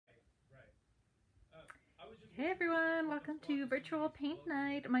Hey everyone, welcome to Virtual Paint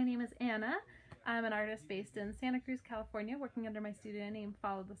Night. My name is Anna. I'm an artist based in Santa Cruz, California, working under my studio name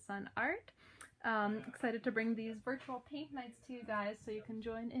Follow the Sun Art. Excited to bring these virtual paint nights to you guys so you can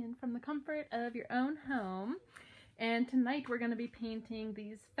join in from the comfort of your own home. And tonight we're going to be painting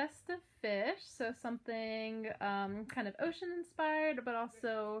these festive fish, so something kind of ocean inspired, but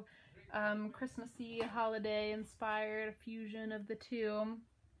also Christmassy, holiday inspired, a fusion of the two.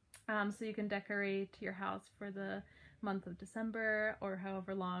 So you can decorate your house for the month of December or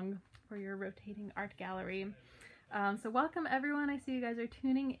however long for your rotating art gallery. So welcome everyone. I see you guys are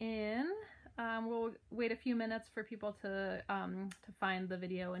tuning in. We'll wait a few minutes for people to find the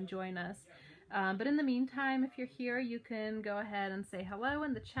video and join us. But in the meantime, if you're here, you can go ahead and say hello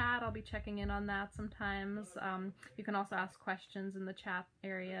in the chat. I'll be checking in on that sometimes. You can also ask questions in the chat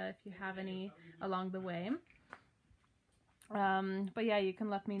area if you have any along the way. But yeah, you can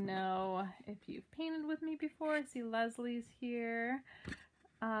let me know if you've painted with me before. I see Leslie's here,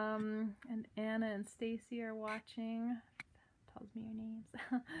 and Anna and Stacy are watching. Tells me your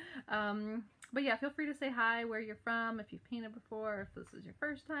names. But yeah, feel free to say hi, where you're from, if you've painted before, or if this is your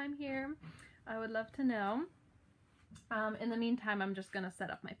first time here. I would love to know. In the meantime, I'm just going to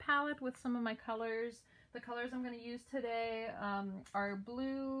set up my palette with some of my colors. The colors I'm going to use today are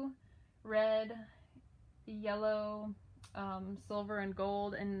blue, red, yellow, silver and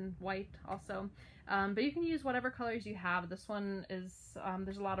gold, and white also, but you can use whatever colors you have. This one is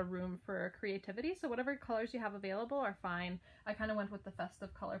there's a lot of room for creativity, so whatever colors you have available are fine. I kind of went with the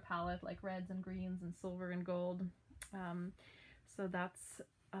festive color palette, like reds and greens and silver and gold, so that's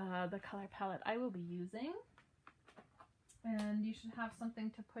the color palette I will be using. And you should have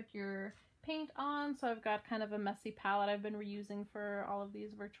something to put your paint on. So I've got kind of a messy palette I've been reusing for all of these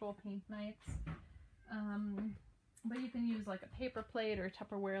virtual paint nights. But you can use like a paper plate or a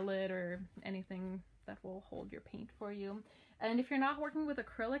Tupperware lid or anything that will hold your paint for you. And if you're not working with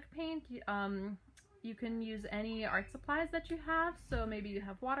acrylic paint, you can use any art supplies that you have. So maybe you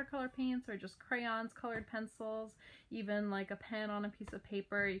have watercolor paints or just crayons, colored pencils, even like a pen on a piece of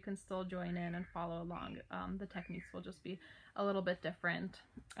paper. You can still join in and follow along. The techniques will just be a little bit different.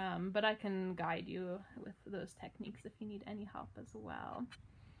 But I can guide you with those techniques if you need any help as well.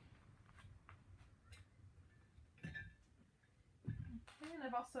 And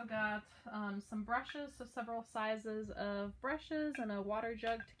I've also got some brushes, so several sizes of brushes and a water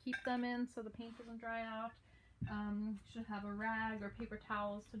jug to keep them in so the paint doesn't dry out. You should have a rag or paper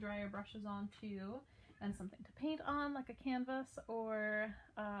towels to dry your brushes on too, and something to paint on like a canvas or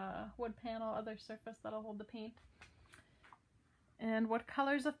wood panel, other surface that'll hold the paint. And what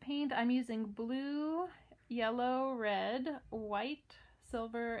colors of paint? I'm using blue, yellow, red, white,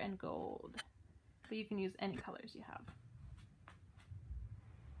 silver, and gold. But you can use any colors you have.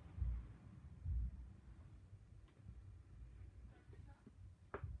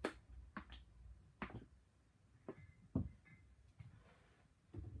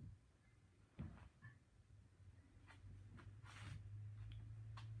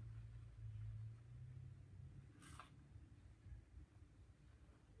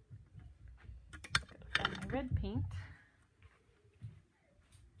 My red paint.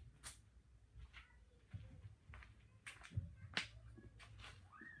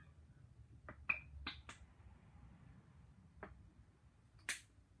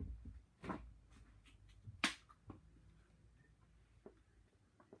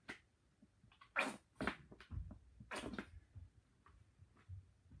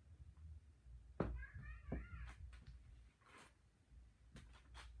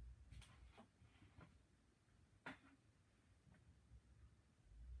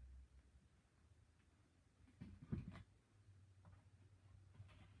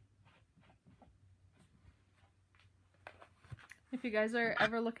 If you guys are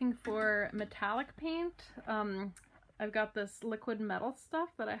ever looking for metallic paint, I've got this liquid metal stuff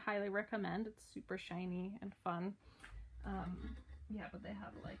that I highly recommend. It's super shiny and fun. Yeah, but they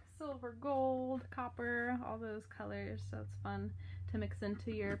have like silver, gold, copper, all those colors, so it's fun to mix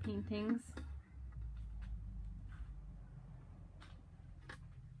into your paintings.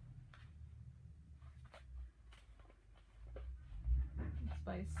 It's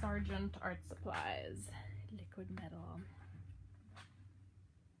by Sargent Art Supplies, liquid metal.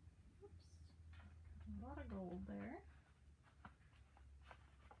 A lot of gold there.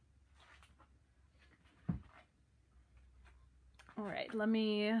 All right, let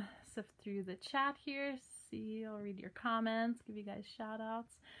me sift through the chat here. See, I'll read your comments, give you guys shout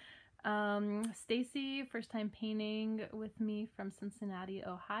outs. Stacy, first time painting with me from Cincinnati,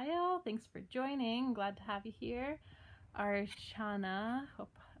 Ohio. Thanks for joining. Glad to have you here. Archana,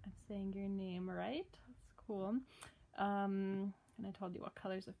 hope I'm saying your name right. That's cool. And I told you what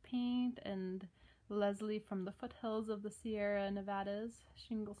colors of paint, and Leslie from the foothills of the Sierra Nevadas,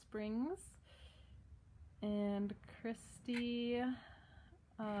 Shingle Springs. And Christy,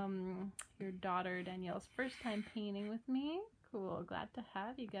 your daughter Danielle's first time painting with me. Cool, glad to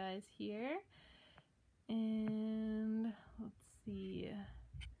have you guys here. And let's see.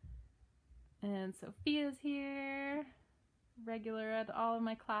 And Sophia's here, regular at all of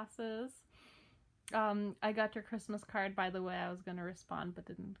my classes. I got your Christmas card, by the way. I was going to respond but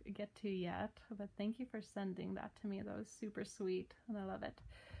didn't get to yet. But thank you for sending that to me. That was super sweet and I love it.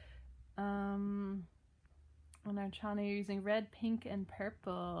 And our Chana, you're using red, pink, and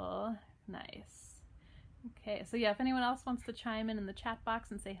purple. Nice. Okay, so yeah, if anyone else wants to chime in the chat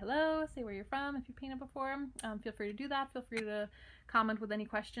box and say hello, say where you're from, if you've painted before, feel free to do that. Feel free to comment with any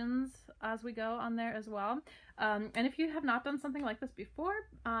questions as we go on there as well. And if you have not done something like this before,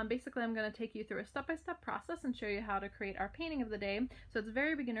 basically I'm going to take you through a step-by-step process and show you how to create our painting of the day. So it's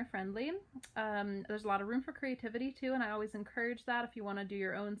very beginner friendly. There's a lot of room for creativity too, and I always encourage that if you want to do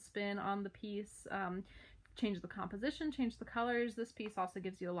your own spin on the piece. Change the composition, change the colors. This piece also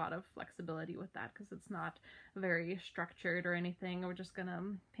gives you a lot of flexibility with that because it's not very structured or anything. We're just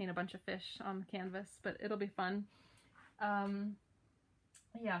gonna paint a bunch of fish on the canvas, but it'll be fun.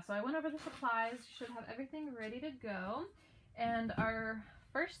 Yeah, so I went over the supplies. You should have everything ready to go. And our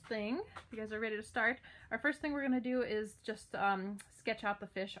first thing, if you guys are ready to start, our first thing we're gonna do is just sketch out the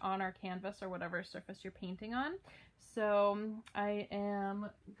fish on our canvas or whatever surface you're painting on. So I am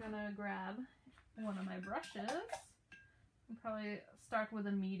gonna grab one of my brushes and probably start with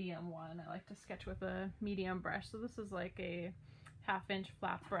a medium one. I like to sketch with a medium brush. So this is like a 1/2-inch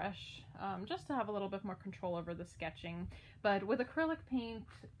flat brush, just to have a little bit more control over the sketching. But with acrylic paint,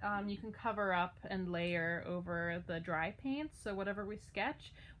 you can cover up and layer over the dry paint. So whatever we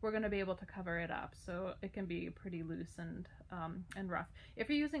sketch, we're going to be able to cover it up. So it can be pretty loose and rough. If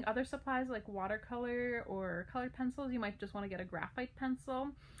you're using other supplies like watercolor or colored pencils, you might just want to get a graphite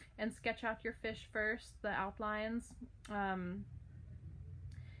pencil and sketch out your fish first, the outlines, and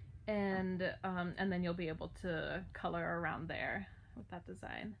then you'll be able to color around there with that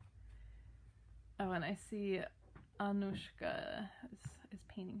design. Oh, and I see Anushka is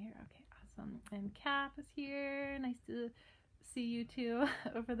painting here. Okay, awesome. And Kat is here. Nice to see you too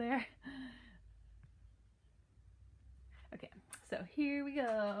over there. Okay, so here we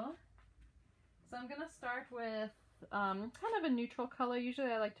go. So I'm gonna start with kind of a neutral color.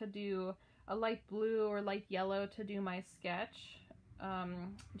 Usually I like to do a light blue or light yellow to do my sketch.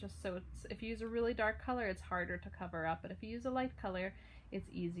 Just so it's, if you use a really dark color, it's harder to cover up, but if you use a light color, it's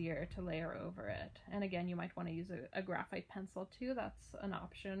easier to layer over it. And again, you might want to use a graphite pencil too. That's an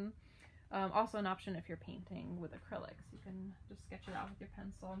option. Also an option if you're painting with acrylics. You can just sketch it out with your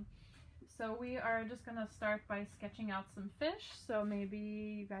pencil. So we are just going to start by sketching out some fish. So maybe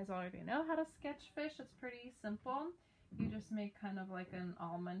you guys already know how to sketch fish. It's pretty simple. You just make kind of like an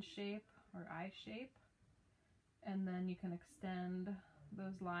almond shape or eye shape. And then you can extend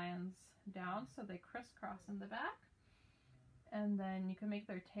those lines down so they crisscross in the back. And then you can make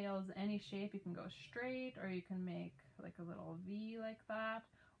their tails any shape. You can go straight, or you can make like a little V like that,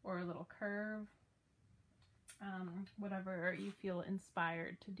 or a little curve. Whatever you feel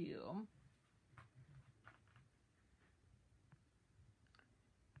inspired to do.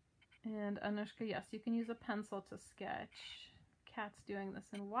 And Anushka, yes, you can use a pencil to sketch. Kat's doing this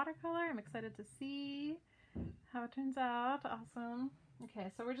in watercolor. I'm excited to see how it turns out. Awesome.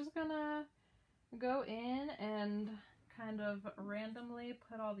 Okay, so we're just gonna go in and kind of randomly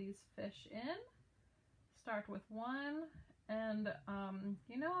put all these fish in. Start with one, and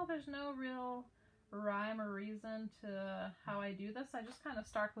you know, there's no real rhyme or reason to how I do this. I just kind of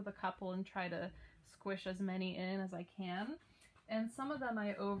start with a couple and try to squish as many in as I can. And some of them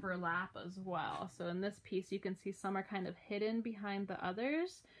I overlap as well. So in this piece, you can see some are kind of hidden behind the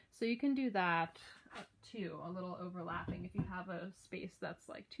others. So you can do that too, a little overlapping. If you have a space that's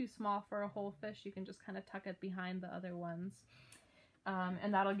like too small for a whole fish, you can just kind of tuck it behind the other ones.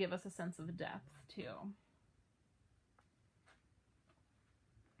 And that'll give us a sense of depth too.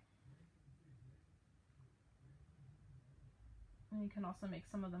 And you can also make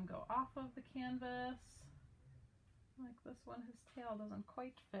some of them go off of the canvas. Like this one, his tail doesn't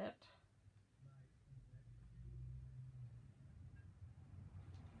quite fit.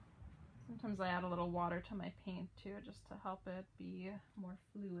 Sometimes I add a little water to my paint too, just to help it be more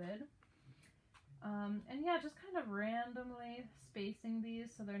fluid. And yeah, just kind of randomly spacing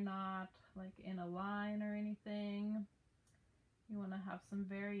these so they're not like in a line or anything. You want to have some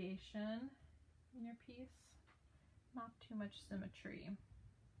variation in your piece, not too much symmetry.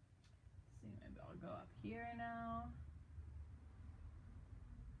 Let's see, maybe I'll go up here now.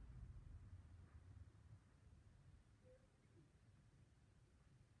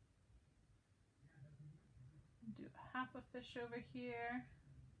 Do half a fish over here.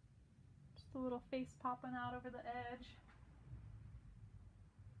 Just a little face popping out over the edge.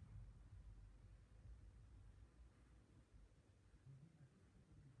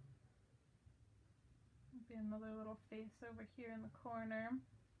 Maybe another little face over here in the corner.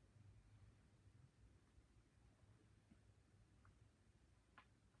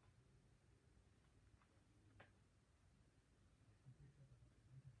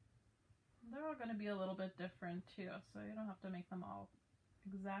 They're all going to be a little bit different too, so you don't have to make them all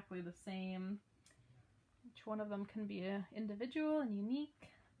exactly the same. Each one of them can be individual and unique,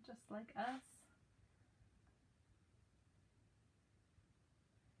 just like us.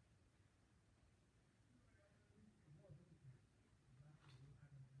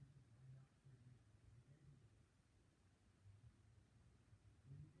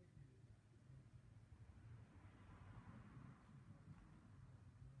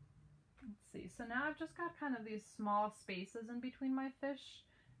 Let's see, so now I've just got kind of these small spaces in between my fish,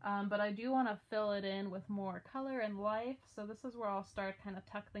 but I do want to fill it in with more color and life, so this is where I'll start kind of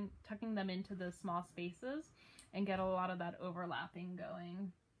tucking them into the small spaces and get a lot of that overlapping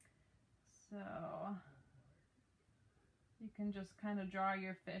going. So you can just kind of draw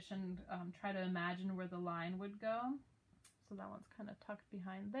your fish and try to imagine where the line would go. So that one's kind of tucked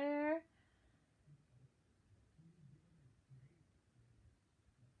behind there.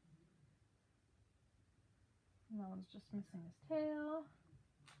 And that one's just missing his tail.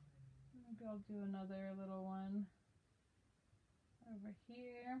 Maybe I'll do another little one over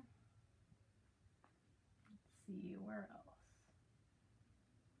here. Let's see, where else?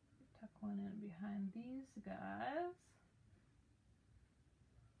 Tuck one in behind these guys.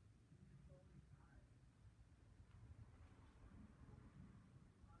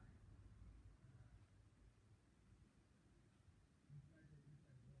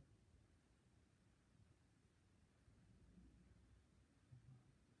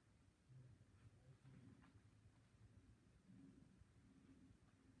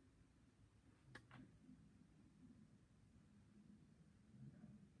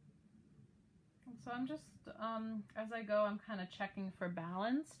 So I'm just, as I go, I'm kind of checking for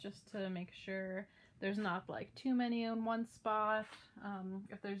balance just to make sure there's not like too many in one spot.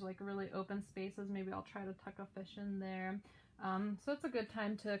 If there's like really open spaces, maybe I'll try to tuck a fish in there. So it's a good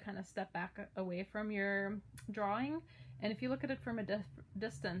time to kind of step back away from your drawing. And if you look at it from a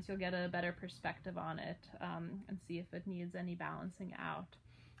distance, you'll get a better perspective on it and see if it needs any balancing out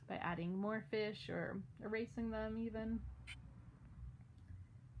by adding more fish or erasing them even.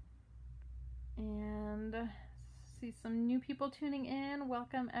 And see some new people tuning in.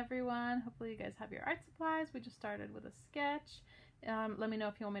 Welcome everyone. Hopefully you guys have your art supplies. We just started with a sketch. Let me know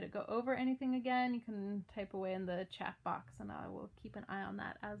if you want me to go over anything again. You can type away in the chat box and I will keep an eye on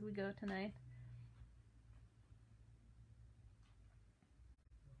that as we go tonight.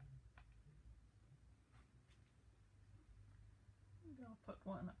 Maybe I'll put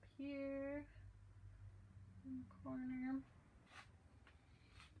one up here in the corner.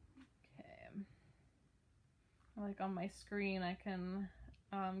 Like on my screen I can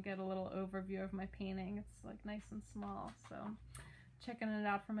get a little overview of my painting. It's like nice and small, so checking it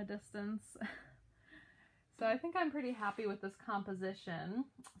out from a distance. So I think I'm pretty happy with this composition,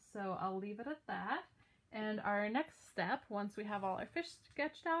 so I'll leave it at that. And our next step, once we have all our fish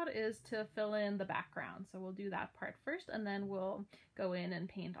sketched out, is to fill in the background. So we'll do that part first and then we'll go in and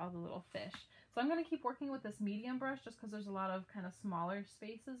paint all the little fish. So I'm going to keep working with this medium brush just because there's a lot of kind of smaller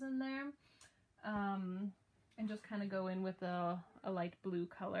spaces in there. And just kind of go in with a light blue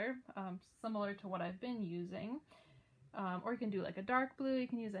color, similar to what I've been using. Or you can do like a dark blue. You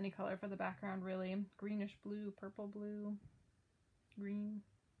can use any color for the background, really. Greenish blue, purple blue, green,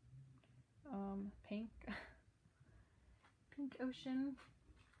 pink, pink ocean.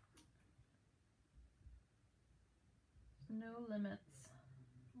 No limits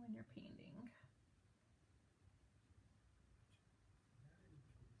when you're painting.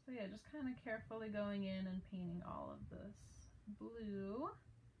 So yeah, just kind of carefully going in and painting all of this blue.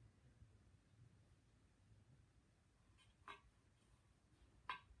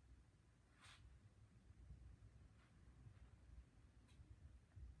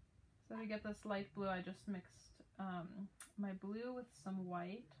 So to get this light blue, I just mixed my blue with some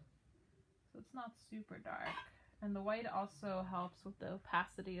white, so it's not super dark. And the white also helps with the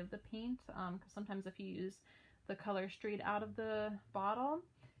opacity of the paint, because sometimes if you use the color straight out of the bottle,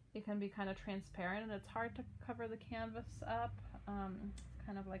 it can be kind of transparent and it's hard to cover the canvas up. It's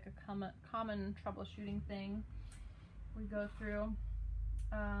kind of like a common troubleshooting thing we go through.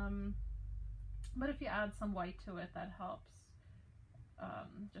 But if you add some white to it, that helps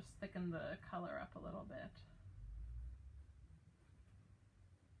just thicken the color up a little bit.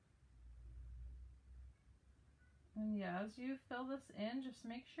 And yeah, as you fill this in, just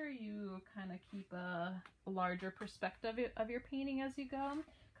make sure you kind of keep a larger perspective of your painting as you go,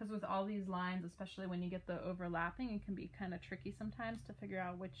 because with all these lines, especially when you get the overlapping, it can be kind of tricky sometimes to figure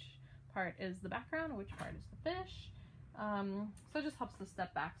out which part is the background, which part is the fish. So it just helps to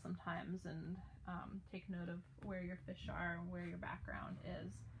step back sometimes and take note of where your fish are and where your background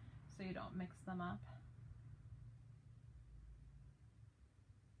is, so you don't mix them up.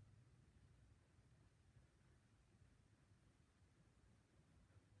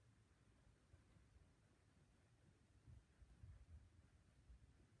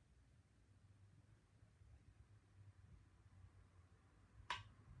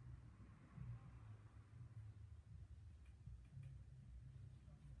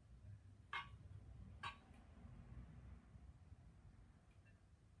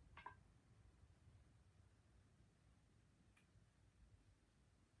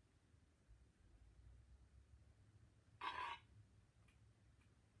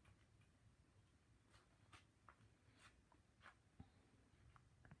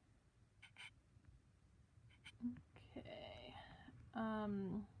 Okay.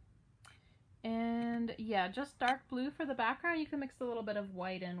 And yeah, just dark blue for the background. You can mix a little bit of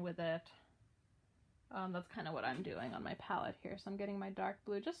white in with it. That's kind of what I'm doing on my palette here. So I'm getting my dark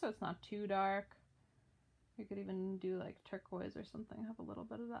blue just so it's not too dark. You could even do like turquoise or something. I have a little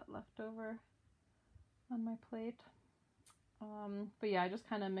bit of that left over on my plate. But yeah, I just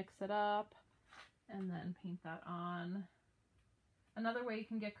kind of mix it up and then paint that on. Another way you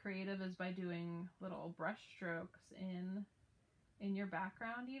can get creative is by doing little brush strokes in your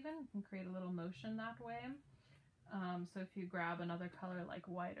background even. You can create a little motion that way. So if you grab another color like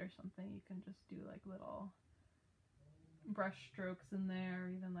white or something, you can just do like little brush strokes in there, or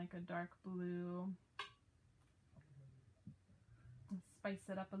even like a dark blue. And spice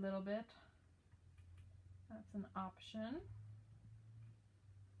it up a little bit. That's an option.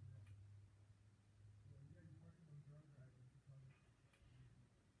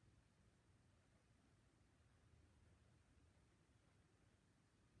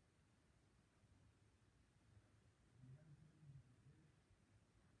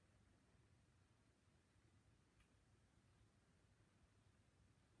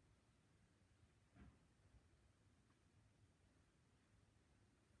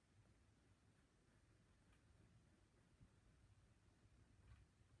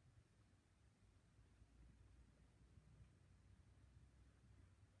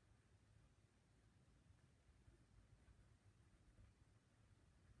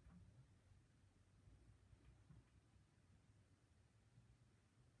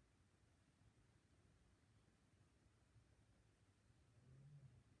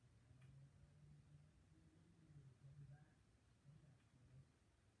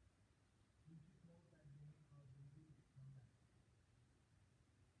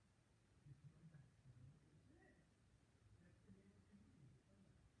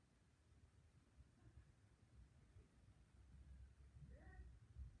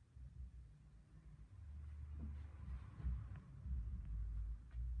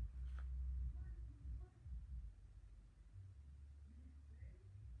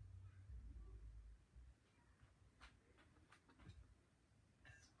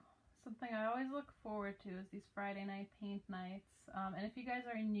 Something I always look forward to is these Friday night paint nights. And if you guys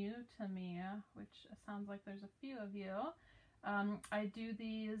are new to me, which sounds like there's a few of you, I do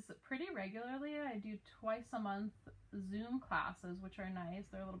these pretty regularly. I do twice a month Zoom classes, which are nice.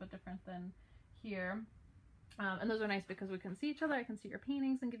 They're a little bit different than here. And those are nice because we can see each other. I can see your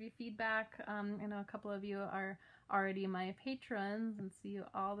paintings and give you feedback. I know a couple of you are already my patrons and see you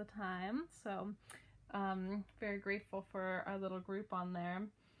all the time. So very grateful for our little group on there.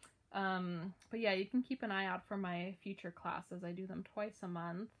 But yeah, you can keep an eye out for my future classes. I do them twice a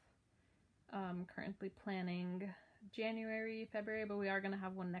month. Currently planning January, February, but we are going to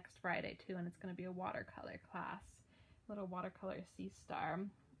have one next Friday too, and it's going to be a watercolor class, little watercolor sea star.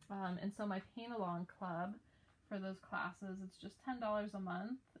 And so my paint along club for those classes, it's just $10 a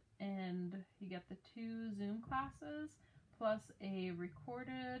month, and you get the 2 Zoom classes plus a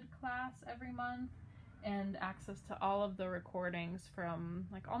recorded class every month, and access to all of the recordings from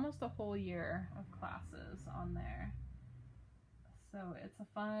like almost a whole year of classes on there. So it's a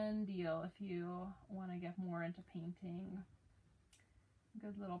fun deal if you want to get more into painting.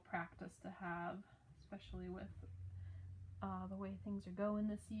 Good little practice to have, especially with the way things are going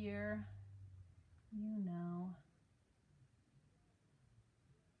this year. You know.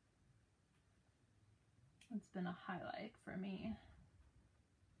 It's been a highlight for me.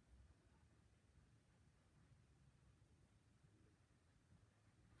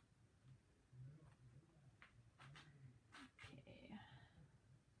 Okay.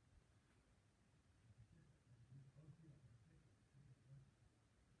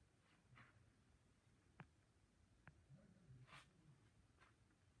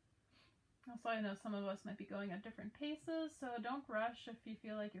 Also, I know some of us might be going at different paces, so don't rush if you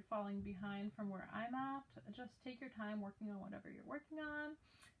feel like you're falling behind from where I'm at. Just take your time working on whatever you're working on,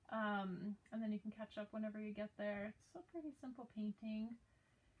 and then you can catch up whenever you get there. It's a pretty simple painting,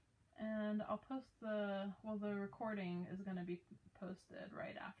 and I'll post the recording is going to be posted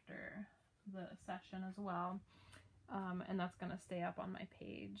right after the session as well, and that's going to stay up on my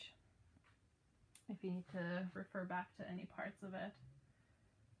page if you need to refer back to any parts of it.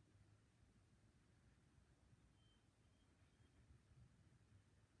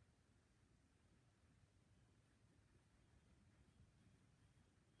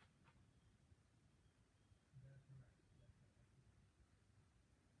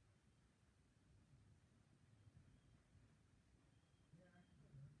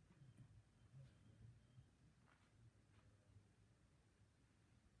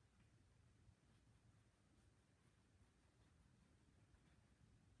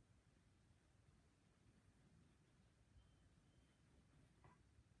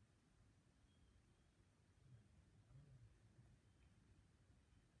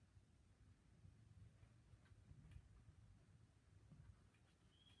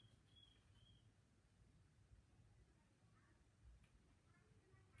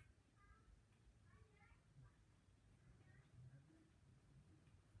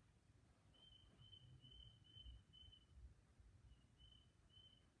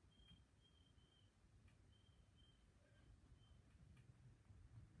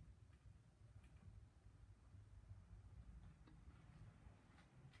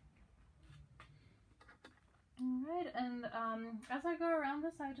 Alright, and as I go around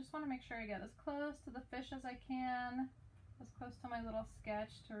this, I just want to make sure I get as close to the fish as I can, as close to my little sketch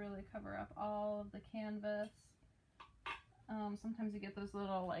to really cover up all of the canvas. Sometimes you get those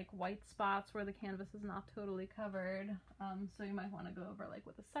little like white spots where the canvas is not totally covered, so you might want to go over like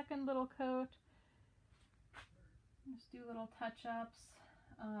with a second little coat. Just do little touch-ups,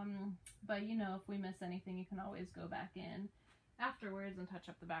 but you know, if we miss anything, you can always go back in afterwards and touch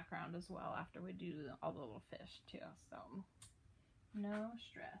up the background as well after we do all the little fish too, so no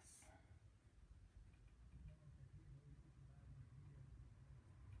stress.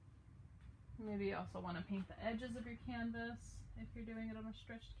 Maybe you also want to paint the edges of your canvas if you're doing it on a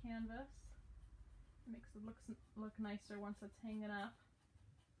stretched canvas. It makes it look nicer once it's hanging up.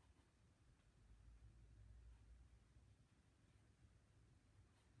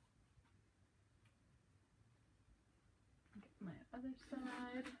 Get my other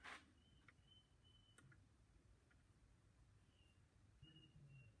side.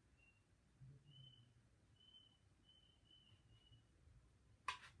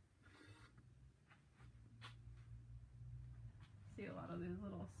 See a lot of these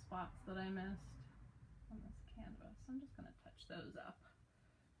little spots that I missed on this canvas. I'm just going to touch those up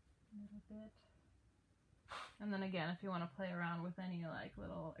a little bit. And then again, if you want to play around with any like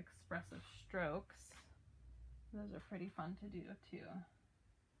little expressive strokes, those are pretty fun to do too.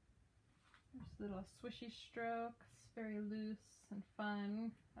 There's little swishy strokes, very loose and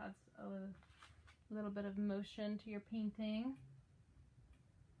fun. Adds a little bit of motion to your painting.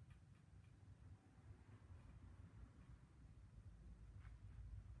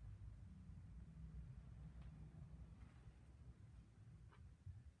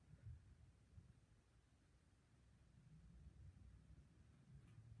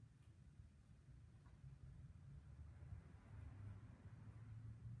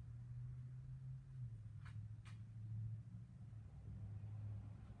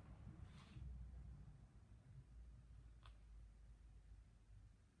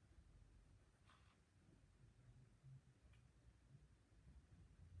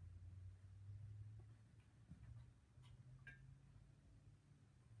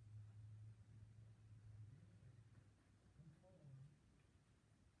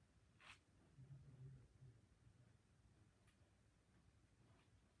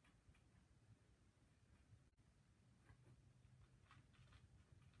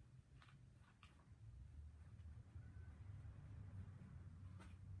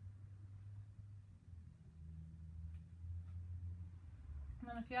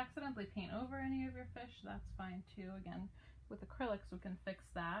 And then if you accidentally paint over any of your fish, that's fine too. Again, with acrylics we can fix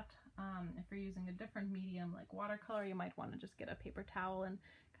that. If you're using a different medium like watercolor, you might want to just get a paper towel and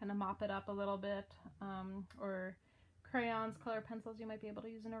kind of mop it up a little bit. Or crayons, color pencils, you might be able to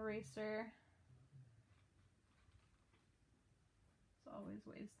use an eraser. There's always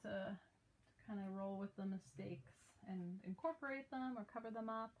ways to kind of roll with the mistakes and incorporate them or cover them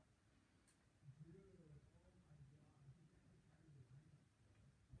up.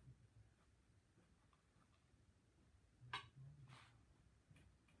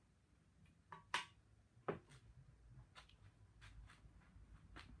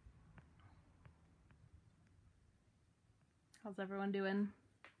 How's everyone doing?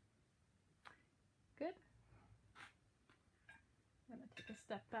 Good? I'm going to take a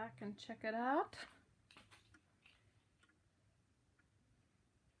step back and check it out.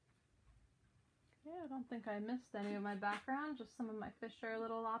 Okay, I don't think I missed any of my background, just some of my fish are a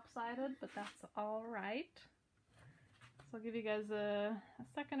little lopsided, but that's all right. So I'll give you guys a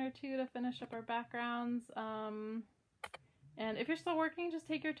second or two to finish up our backgrounds. And if you're still working, just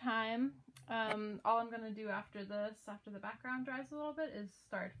take your time. All I'm going to do after this, after the background dries a little bit, is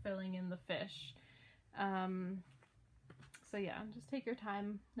start filling in the fish. So yeah, just take your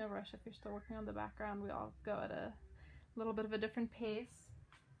time. No rush if you're still working on the background. We all go at a little bit of a different pace.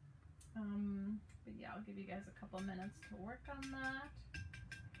 But yeah, I'll give you guys a couple minutes to work on that.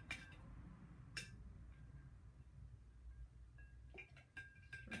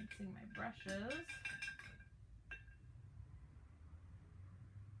 Just rinsing my brushes.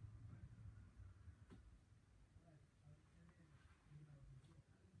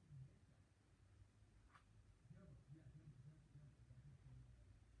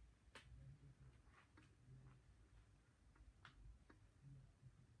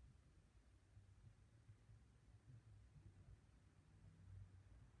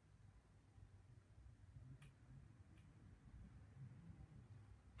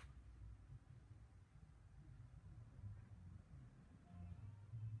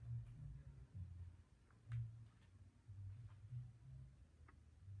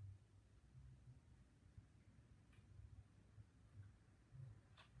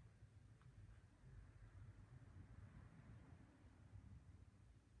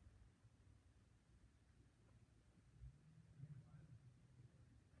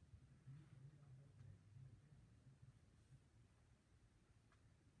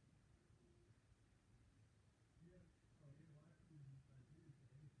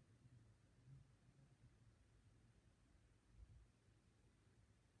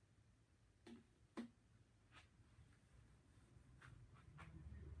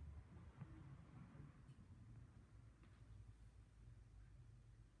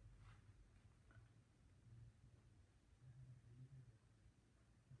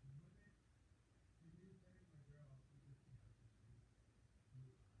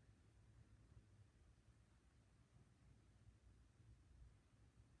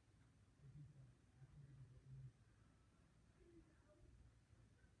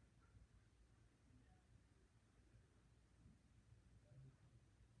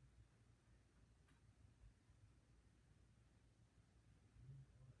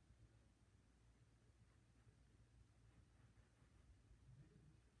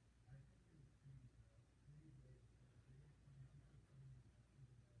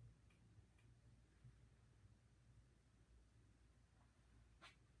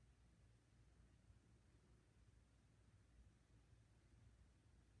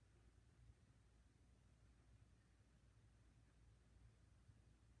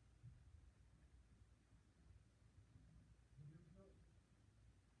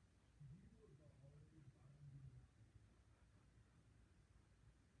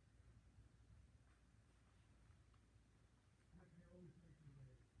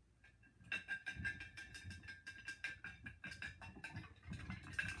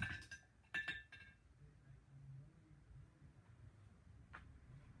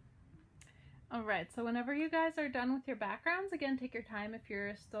 All right, so whenever you guys are done with your backgrounds, again, take your time if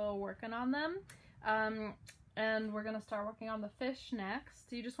you're still working on them. And we're gonna start working on the fish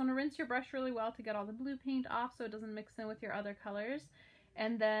next. You just wanna rinse your brush really well to get all the blue paint off so it doesn't mix in with your other colors.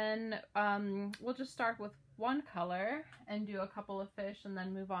 And then we'll just start with one color and do a couple of fish and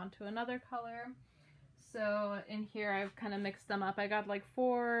then move on to another color. So in here I've kind of mixed them up. I got like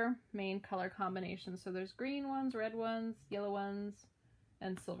 4 main color combinations. So there's green ones, red ones, yellow ones,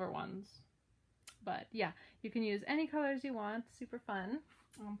 and silver ones. But yeah, you can use any colors you want, super fun.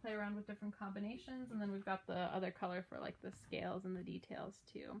 Play around with different combinations, and then we've got the other color for like the scales and the details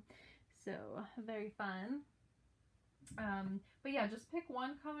too. So very fun. But yeah, just pick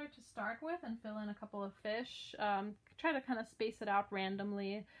one color to start with and fill in a couple of fish. Try to kind of space it out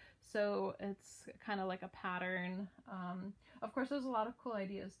randomly so it's kind of like a pattern. Of course, there's a lot of cool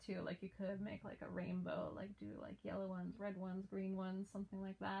ideas too. Like you could make like a rainbow, like do like yellow ones, red ones, green ones, something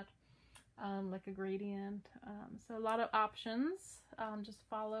like that. Like a gradient. So a lot of options. Just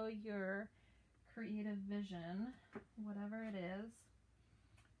follow your creative vision, whatever it is.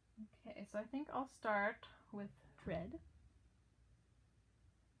 Okay, so I think I'll start with red.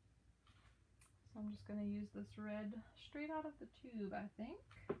 So I'm just going to use this red straight out of the tube, I think.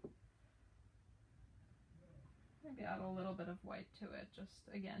 Maybe add a little bit of white to it, just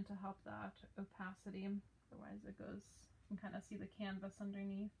again to help that opacity. Otherwise it goes, you can kind of see the canvas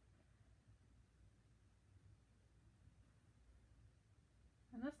underneath.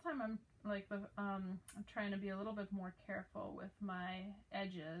 And this time I'm like I'm trying to be a little bit more careful with my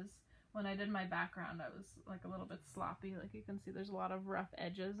edges. When I did my background, I was like a little bit sloppy. Like you can see there's a lot of rough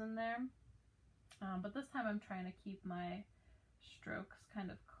edges in there. But this time I'm trying to keep my strokes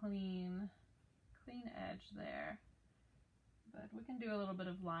kind of clean edge there. But we can do a little bit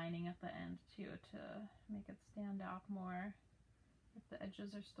of lining at the end too to make it stand out more. If the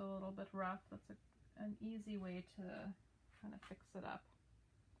edges are still a little bit rough, that's an easy way to kind of fix it up.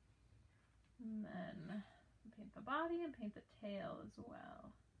 And then paint the body and paint the tail as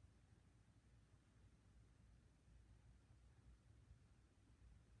well.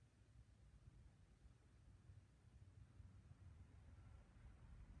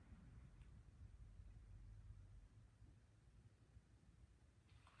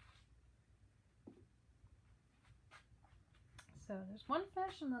 So there's one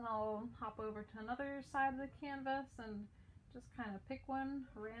fish, and then I'll hop over to another side of the canvas and just kind of pick one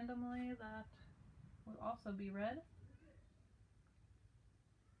randomly that will also be red.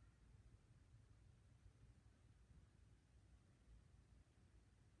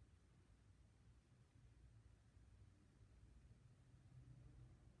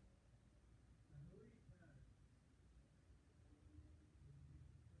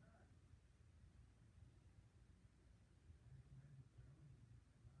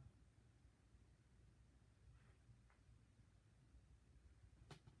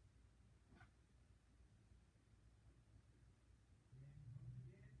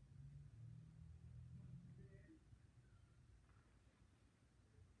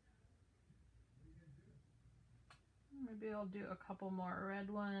 Maybe I'll do a couple more red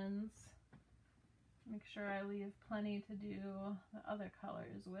ones. Make sure I leave plenty to do the other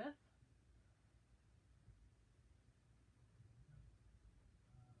colors with.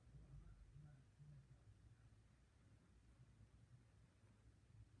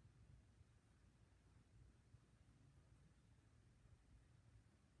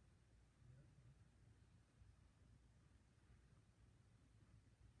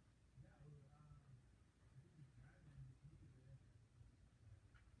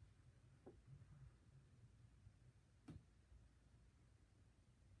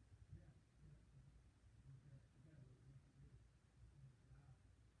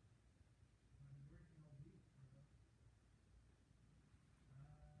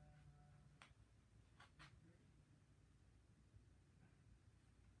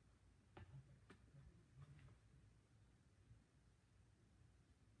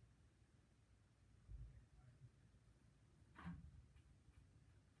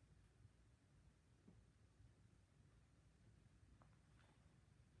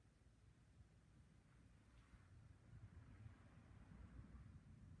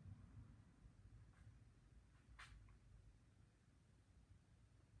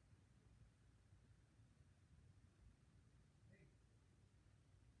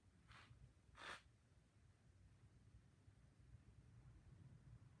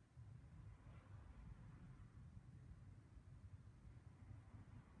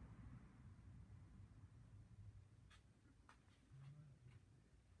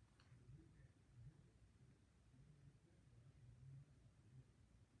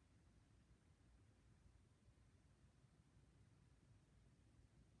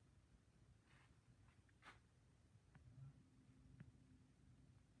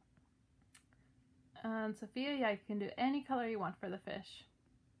 And Sophia, yeah, you can do any color you want for the fish.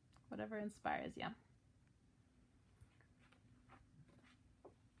 Whatever inspires you.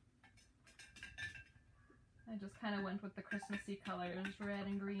 I just kind of went with the Christmassy colors, red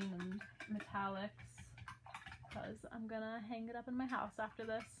and green and metallics, because I'm gonna hang it up in my house after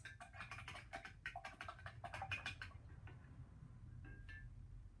this.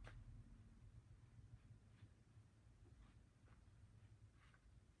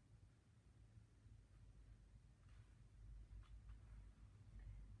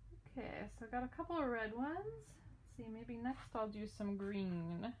 so I got a couple of red ones. Let's see, maybe next I'll do some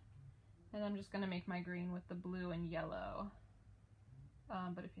green. And I'm just gonna make my green with the blue and yellow.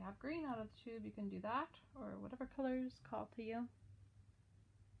 But if you have green out of the tube, you can do that, or whatever colors call to you.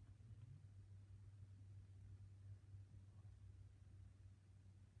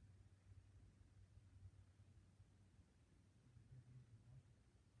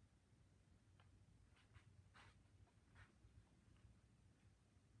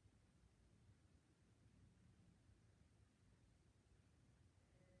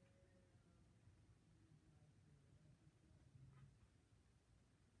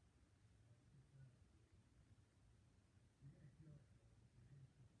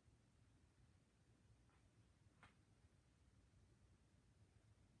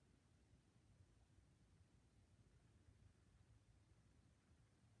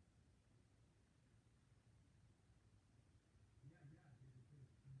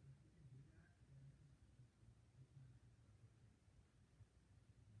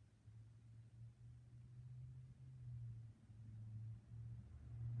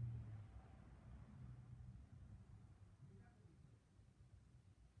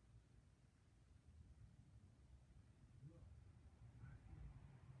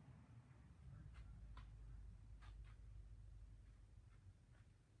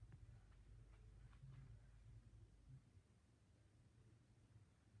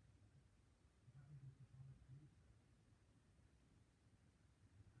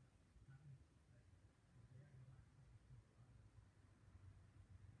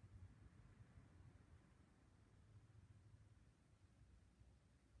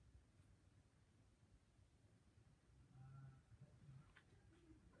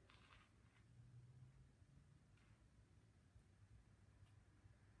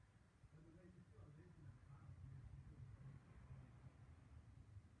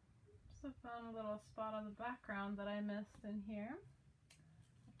 So I found a little spot on the background that I missed in here.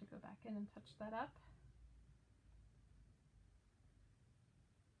 I have to go back in and touch that up.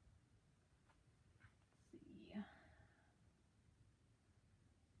 Let's see.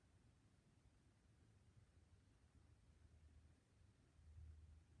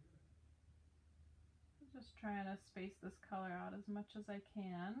 I'm just trying to space this color out as much as I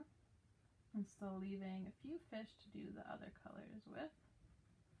can, and still leaving a few fish to do the other colors with.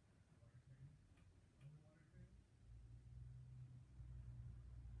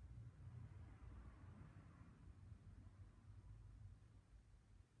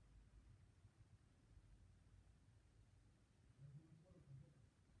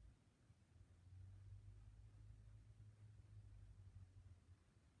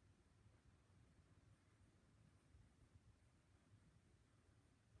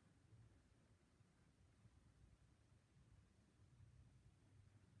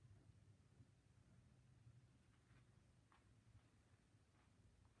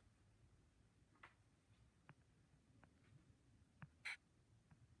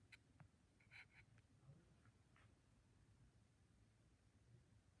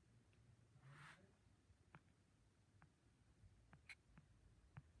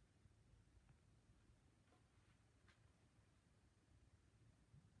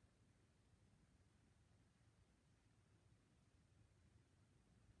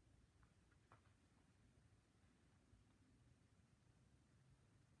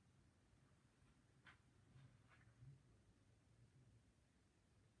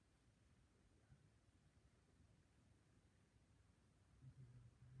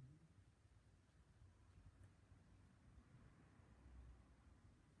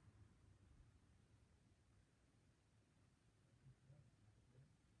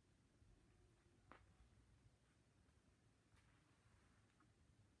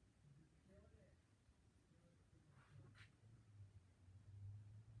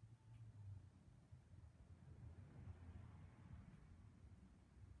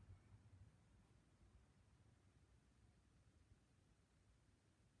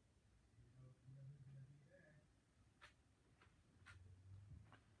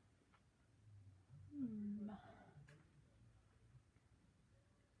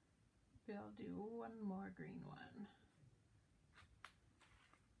 Maybe I'll do one more green one.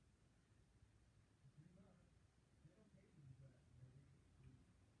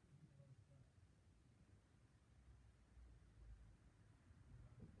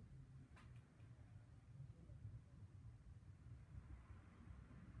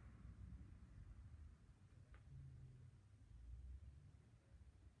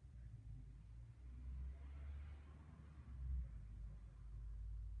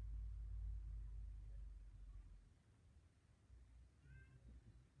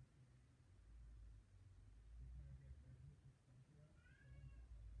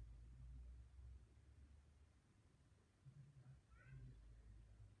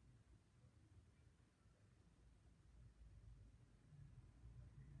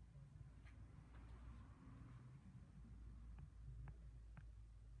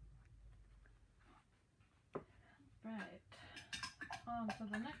 Alright, on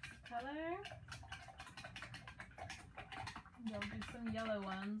to the next color. We'll do some yellow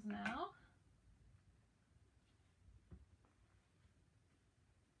ones now.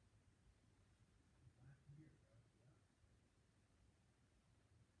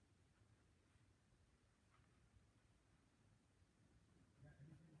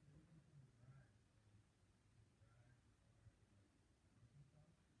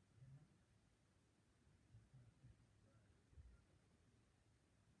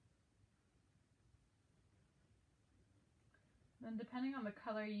 Then depending on the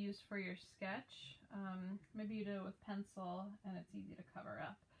color you use for your sketch, maybe you do it with pencil and it's easy to cover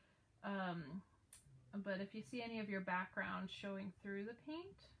up. But if you see any of your background showing through the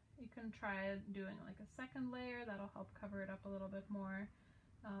paint, you can try doing like a second layer. That'll help cover it up a little bit more.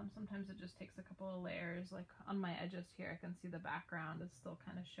 Sometimes it just takes a couple of layers. Like on my edges here, I can see the background is still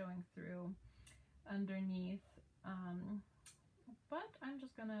kind of showing through underneath. But I'm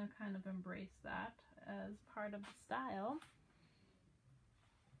just gonna kind of embrace that as part of the style.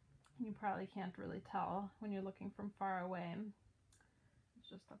 You probably can't really tell when you're looking from far away. It's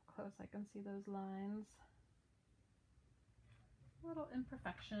just up close I can see those lines. Little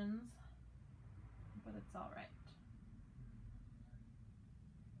imperfections, but it's all right.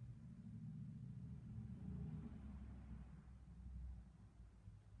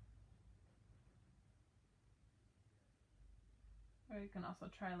 Or you can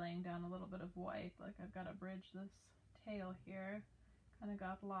also try laying down a little bit of white, like I've got to bridge this tail here. Kind of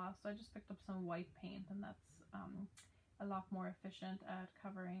got lost, so I just picked up some white paint, and that's a lot more efficient at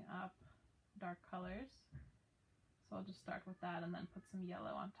covering up dark colors. So I'll just start with that and then put some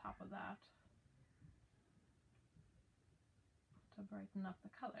yellow on top of that to brighten up the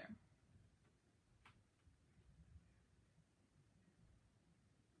color.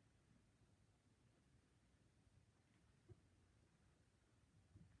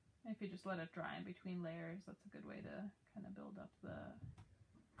 If you just let it dry in between layers, that's a good way to kind of build up the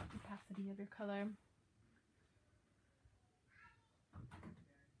opacity of your color.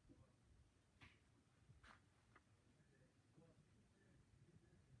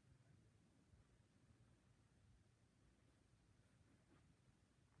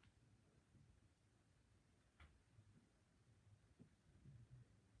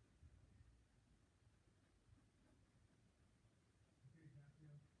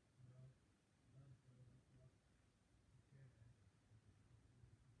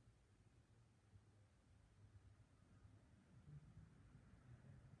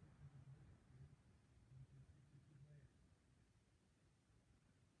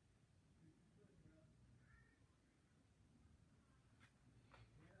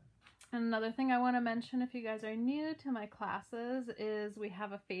 And another thing I want to mention, if you guys are new to my classes, is we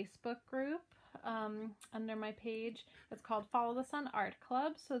have a Facebook group under my page. It's called Follow the Sun Art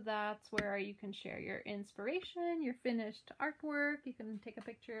Club. So that's where you can share your inspiration, your finished artwork. You can take a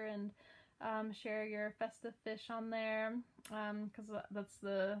picture and share your festive fish on there, because that's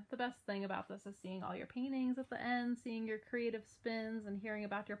the best thing about this, is seeing all your paintings at the end, seeing your creative spins and hearing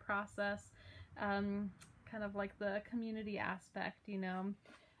about your process, kind of like the community aspect, you know.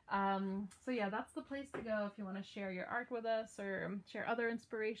 So yeah, that's the place to go if you want to share your art with us, or share other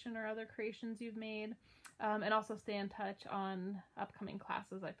inspiration or other creations you've made, and also stay in touch on upcoming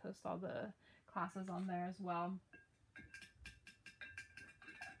classes. I post all the classes on there as well.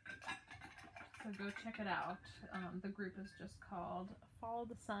 So go check it out. The group is just called Follow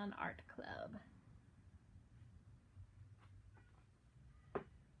the Sun Art Club.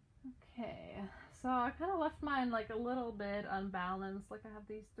 Okay, so I kind of left mine like a little bit unbalanced. Like I have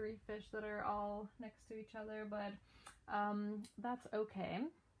these three fish that are all next to each other, but that's okay.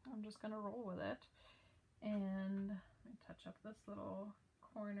 I'm just gonna roll with it. And let me touch up this little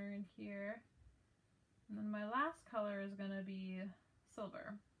corner in here. And then my last color is gonna be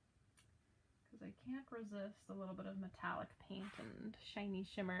silver, because I can't resist a little bit of metallic paint and shiny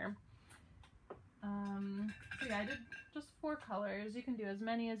shimmer. So yeah, I did just 4 colors. You can do as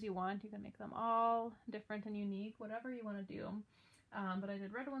many as you want. You can make them all different and unique, whatever you want to do. But I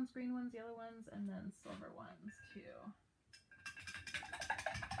did red ones, green ones, yellow ones, and then silver ones too.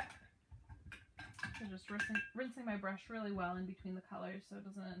 So just rinsing my brush really well in between the colors so it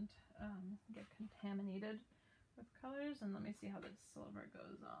doesn't get contaminated with colors. And let me see how this silver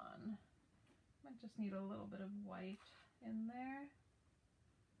goes on. Might just need a little bit of white in there.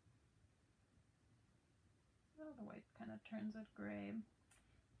 Oh, the white kind of turns it gray.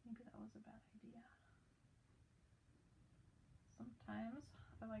 Maybe that was a bad idea. Sometimes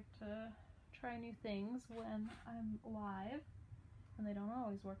I like to try new things when I'm live, and they don't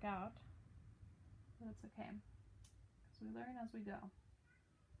always work out, but it's okay. we learn as we go.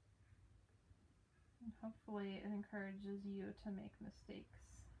 And hopefully it encourages you to make mistakes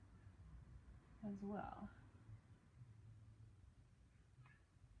as well.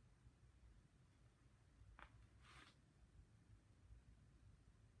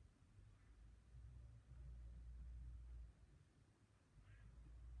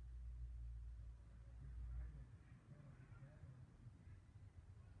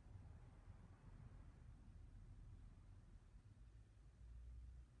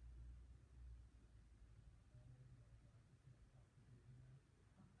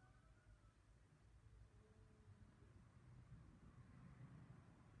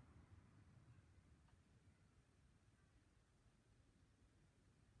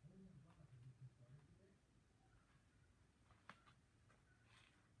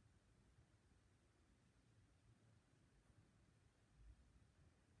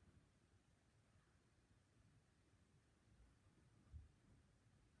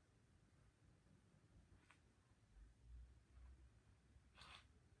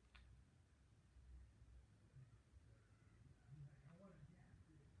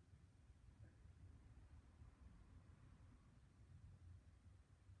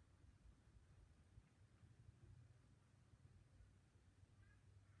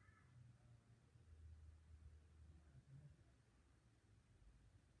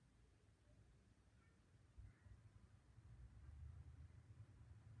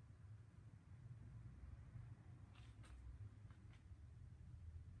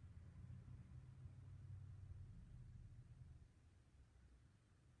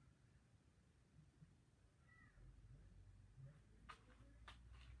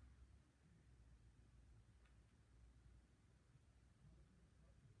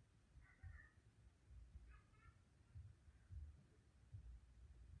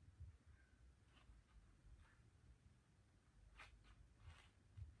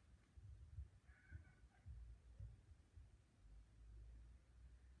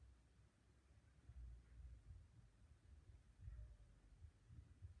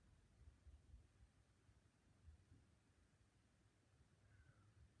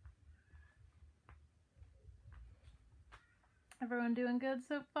 Everyone doing good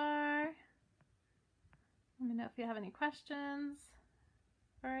so far? Let me know if you have any questions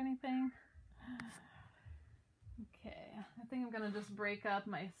or anything. Okay, I think I'm gonna just break up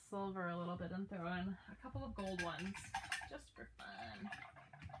my silver a little bit and throw in a couple of gold ones just for fun.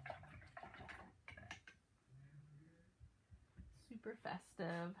 Super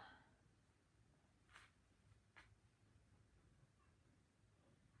festive.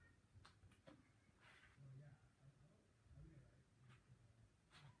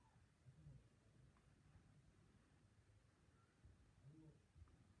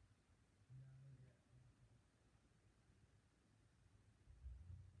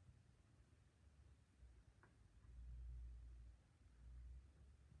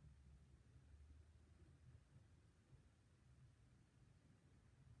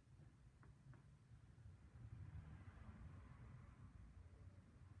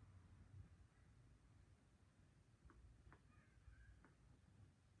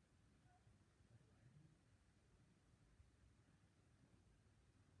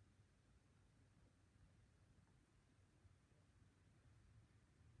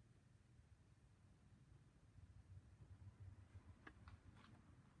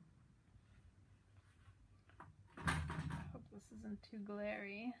 Hope this isn't too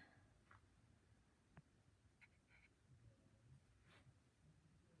glary.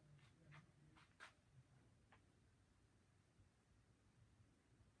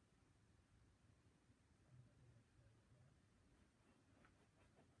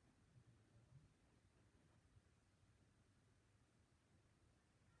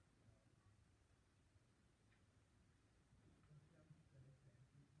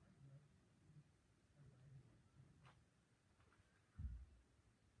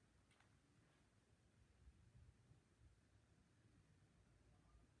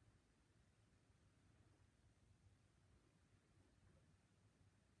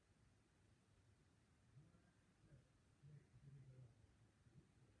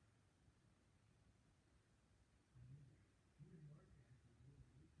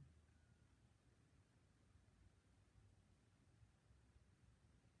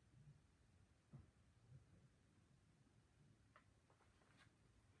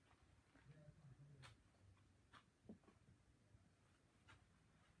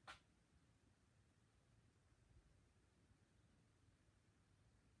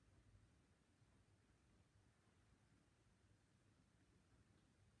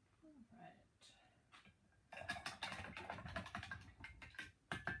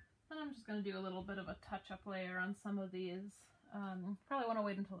 I'm just going to do a little bit of a touch-up layer on some of these. Probably want to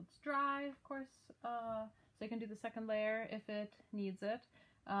wait until it's dry, of course, so you can do the second layer if it needs it.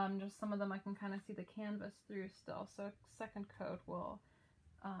 Just some of them I can kind of see the canvas through still, so a second coat will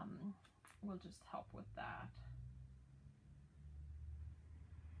just help with that.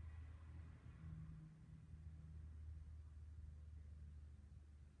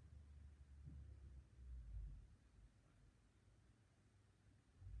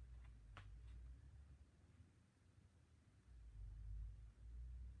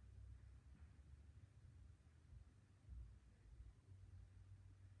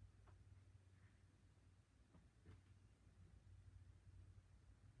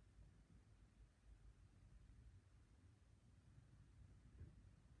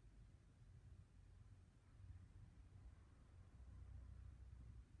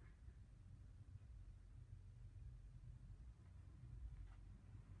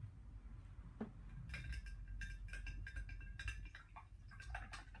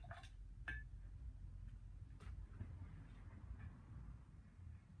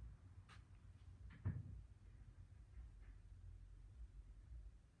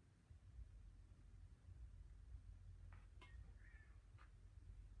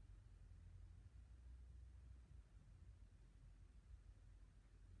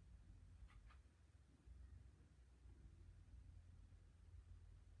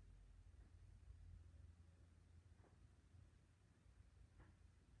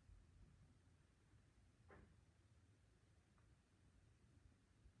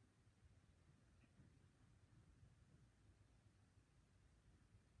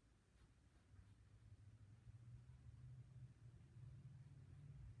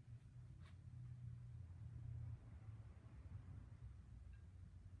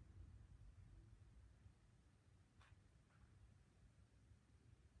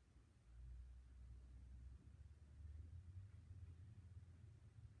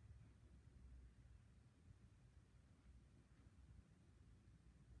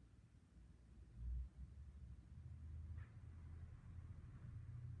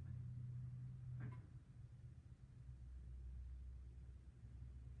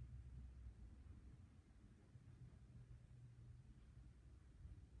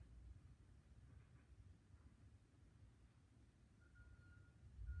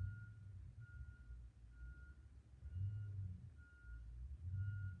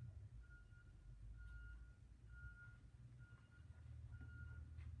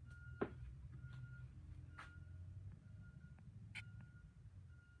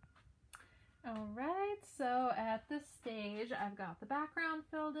 Alright, so at this stage I've got the background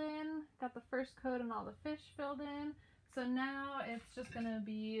filled in, got the first coat and all the fish filled in, so now it's just going to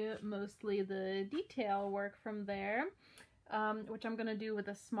be mostly the detail work from there, which I'm going to do with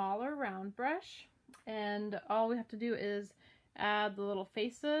a smaller round brush, and all we have to do is add the little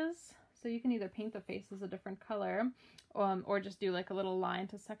faces, so you can either paint the faces a different color, or just do like a little line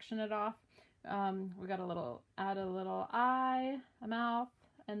to section it off. We got add a little eye, a mouth,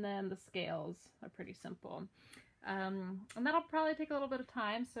 and then the scales are pretty simple. And that'll probably take a little bit of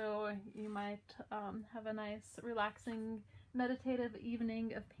time, so you might have a nice, relaxing, meditative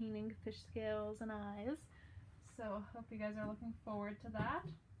evening of painting fish scales and eyes. So hope you guys are looking forward to that.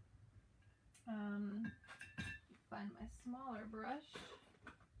 Find my smaller brush.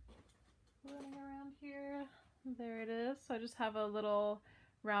 Running around here. There it is. So I just have a little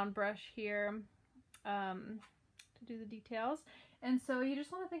round brush here to do the details. And so you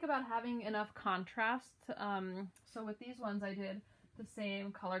just want to think about having enough contrast. So with these ones I did the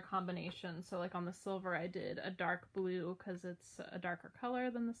same color combination. So like on the silver I did a dark blue because it's a darker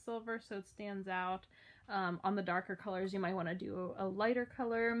color than the silver, so it stands out. On the darker colors you might want to do a lighter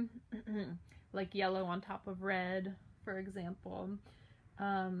color, like yellow on top of red, for example.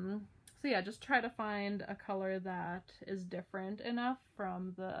 So yeah, just try to find a color that is different enough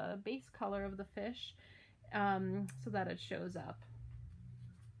from the base color of the fish, so that it shows up.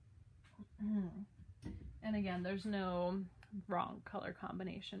 And again, there's no wrong color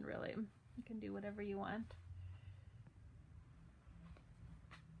combination really. You can do whatever you want.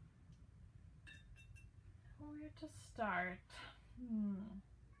 Where to start?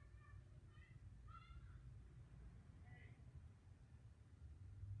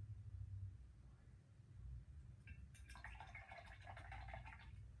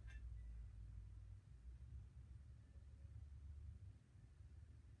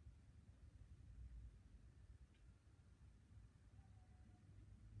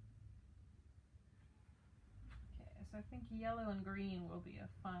 So I think yellow and green will be a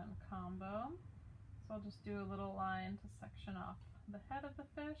fun combo. So I'll just do a little line to section off the head of the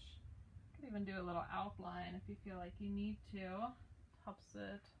fish. could even do a little outline if you feel like you need to. Helps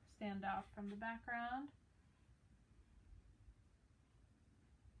it stand out from the background.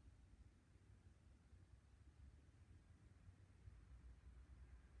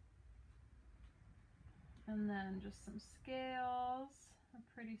 And then just some scales are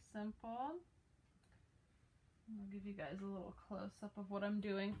pretty simple. I'll give you guys a little close-up of what I'm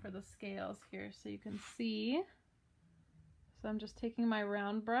doing for the scales here so you can see. So I'm just taking my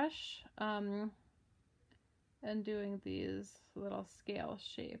round brush and doing these little scale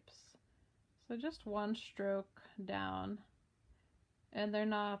shapes. So just one stroke down. And they're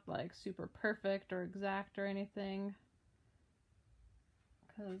not like super perfect or exact or anything,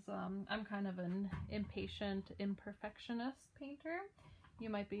 because I'm kind of an impatient, imperfectionist painter. You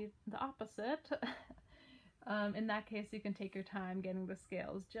might be the opposite. In that case, you can take your time getting the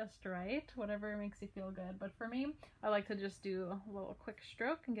scales just right, whatever makes you feel good. But for me, I like to just do a little quick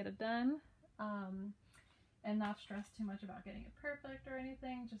stroke and get it done, and not stress too much about getting it perfect or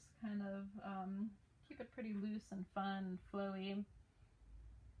anything. Just kind of keep it pretty loose and fun and flowy.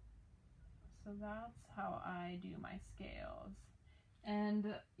 So that's how I do my scales. And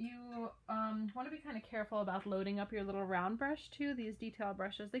you want to be kind of careful about loading up your little round brush too. These detail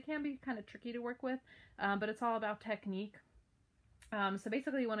brushes, they can be kind of tricky to work with, but it's all about technique. So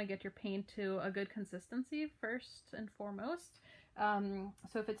basically you want to get your paint to a good consistency first and foremost.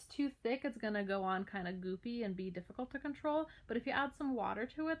 So if it's too thick, it's going to go on kind of goopy and be difficult to control. But if you add some water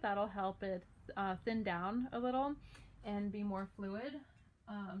to it, that'll help it thin down a little and be more fluid.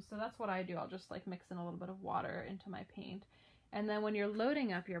 So that's what I do. I'll just like mix in a little bit of water into my paint. And then when you're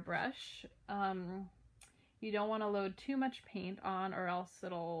loading up your brush, you don't want to load too much paint on, or else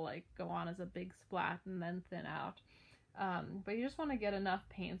it'll like go on as a big splat and then thin out. But you just want to get enough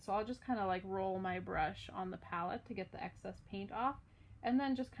paint. So I'll just kind of like roll my brush on the palette to get the excess paint off, and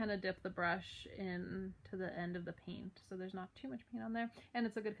then just kind of dip the brush in to the end of the paint so there's not too much paint on there and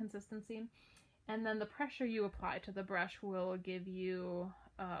it's a good consistency. And then the pressure you apply to the brush will give you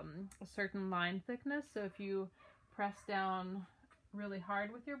a certain line thickness. So if you press down really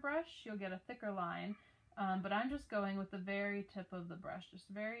hard with your brush, you'll get a thicker line. But I'm just going with the very tip of the brush, just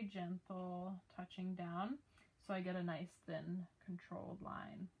very gentle touching down, so I get a nice thin controlled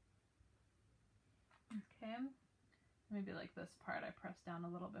line. Okay, maybe like this part I press down a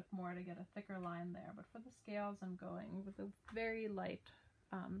little bit more to get a thicker line there, but for the scales I'm going with a very light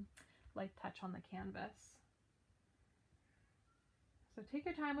light touch on the canvas. So take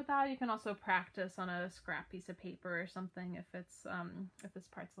your time with that. You can also practice on a scrap piece of paper or something if it's if this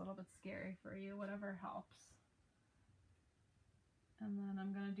part's a little bit scary for you, whatever helps. And then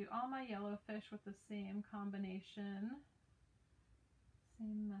I'm going to do all my yellow fish with the same combination,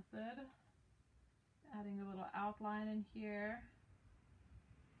 same method. Adding a little outline in here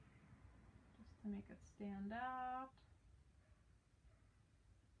just to make it stand out.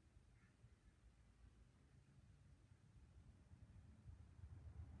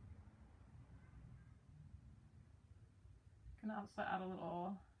 You can also add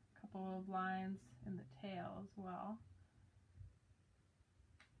a couple of lines in the tail as well.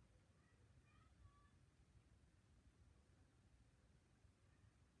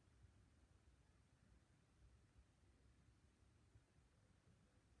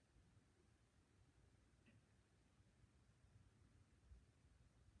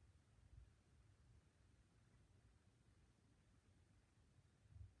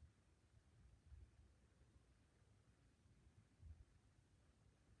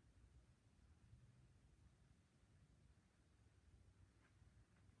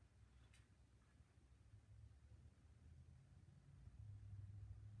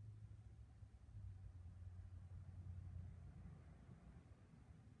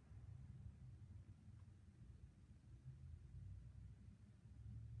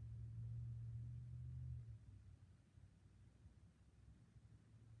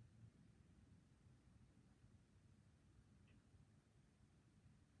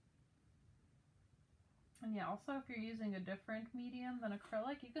 And yeah, also if you're using a different medium than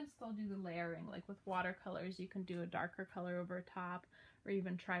acrylic, you can still do the layering. Like with watercolors, you can do a darker color over top, or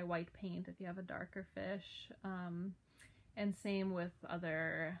even try white paint if you have a darker fish. And same with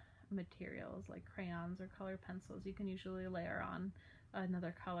other materials like crayons or color pencils. You can usually layer on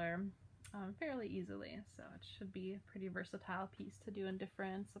another color fairly easily. So it should be a pretty versatile piece to do in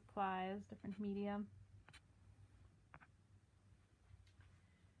different supplies, different media.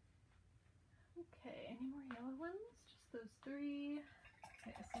 Okay, any more yellow ones? Just those three.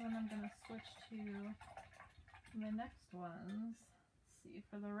 Okay, so then I'm going to switch to the next ones. Let's see,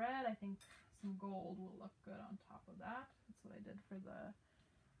 for the red, I think some gold will look good on top of that. That's what I did for the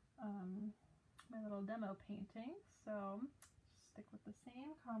my little demo painting. So stick with the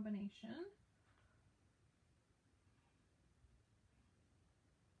same combination.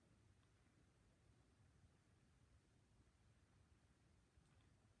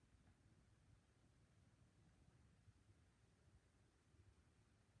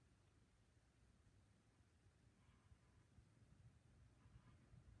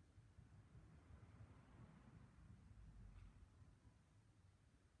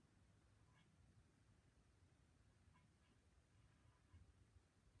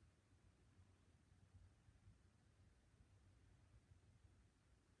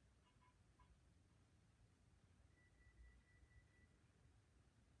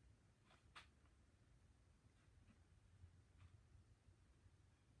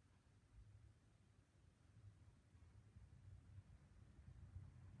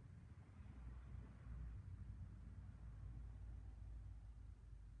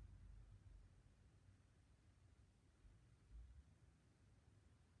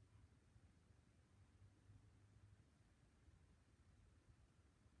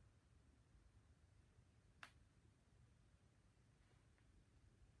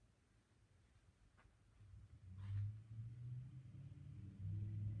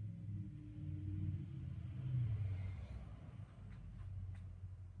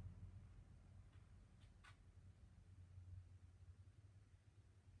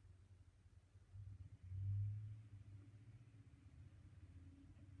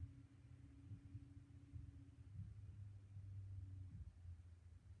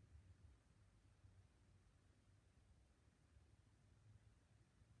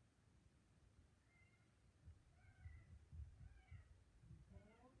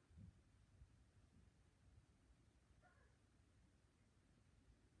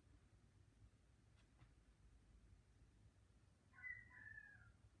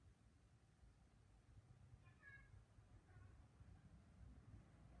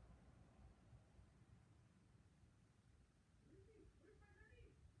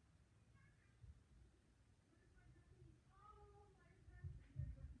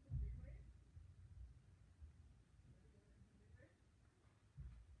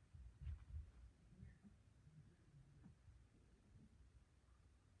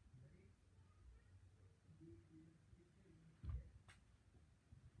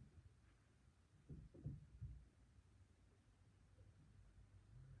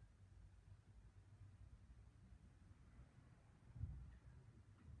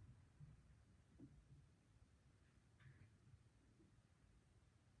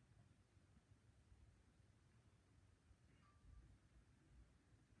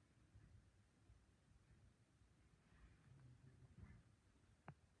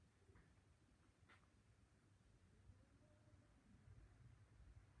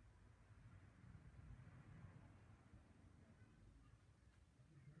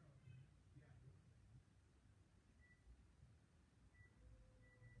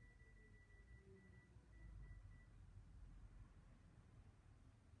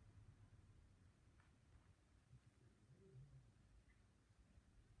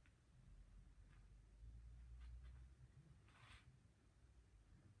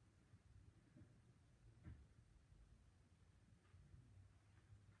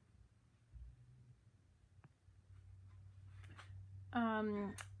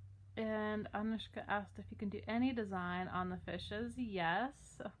 And Anushka asked if you can do any design on the fishes. Yes,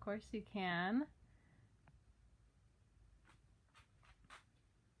 of course you can.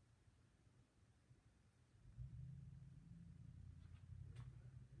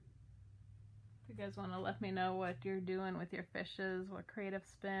 If you guys want to let me know what you're doing with your fishes, what creative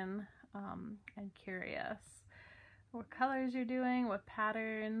spin, I'm curious. What colors you're doing, what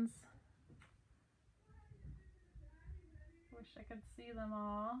patterns. Wish I could see them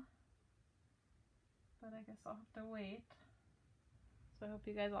all, but I guess I'll have to wait. So I hope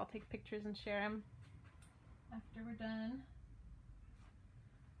you guys all take pictures and share them after we're done.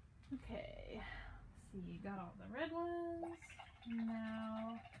 Okay, let's see, got all the red ones.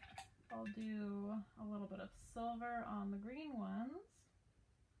 Now I'll do a little bit of silver on the green ones.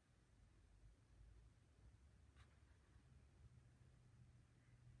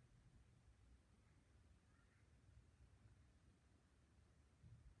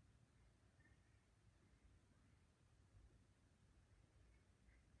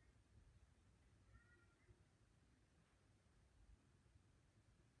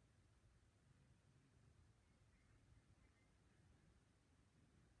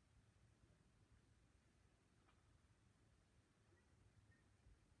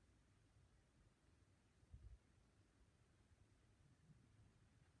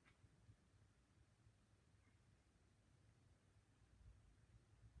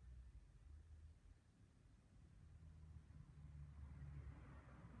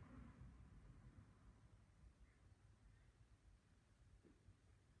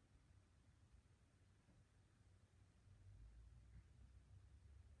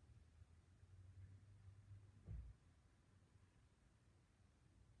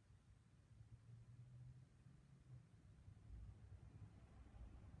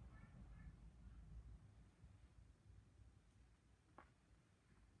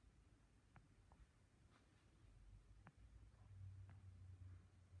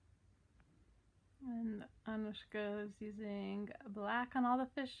 And Anushka is using black on all the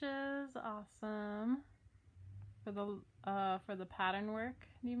fishes. Awesome. For the pattern work,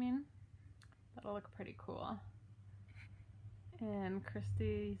 do you mean? That'll look pretty cool. And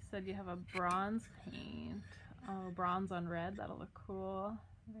Christy said you have a bronze paint. Oh, bronze on red. That'll look cool.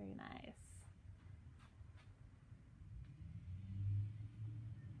 Very nice.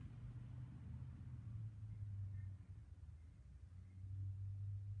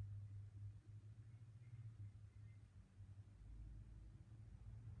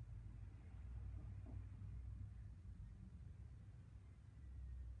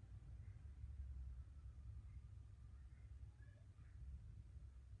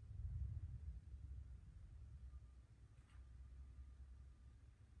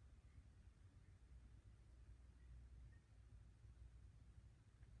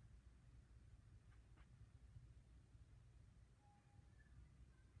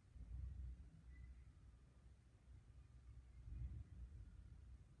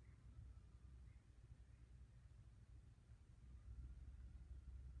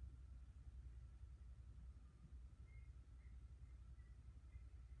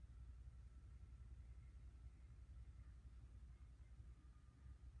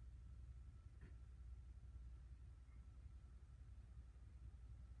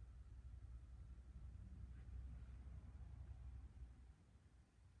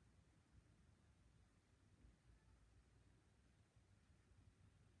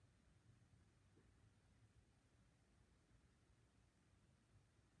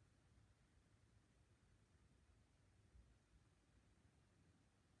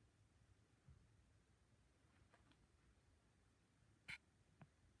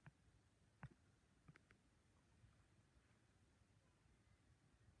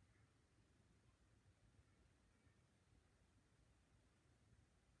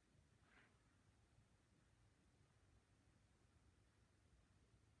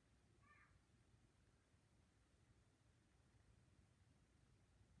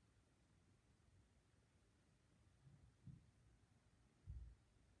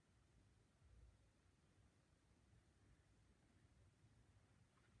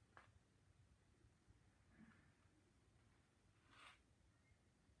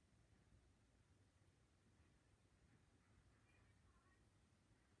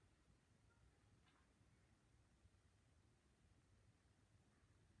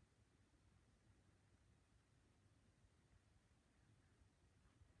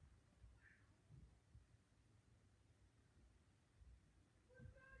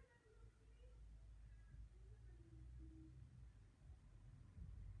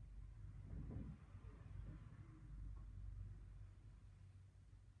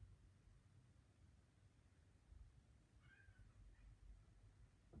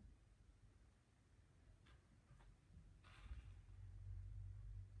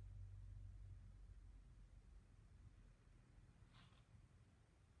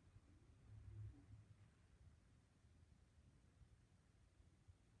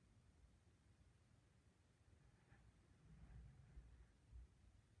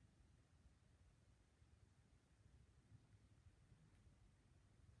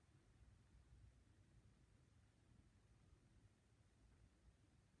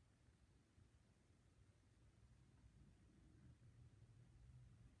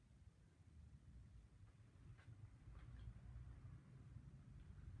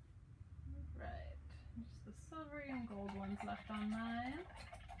 Right. Just the silvery and gold ones left on mine.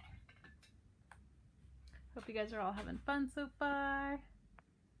 Hope you guys are all having fun so far.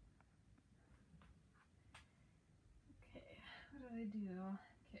 Okay, what did I do?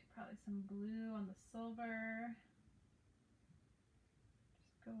 Okay, probably some blue on the silver.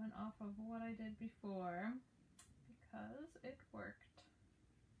 Just going off of what I did before because it worked.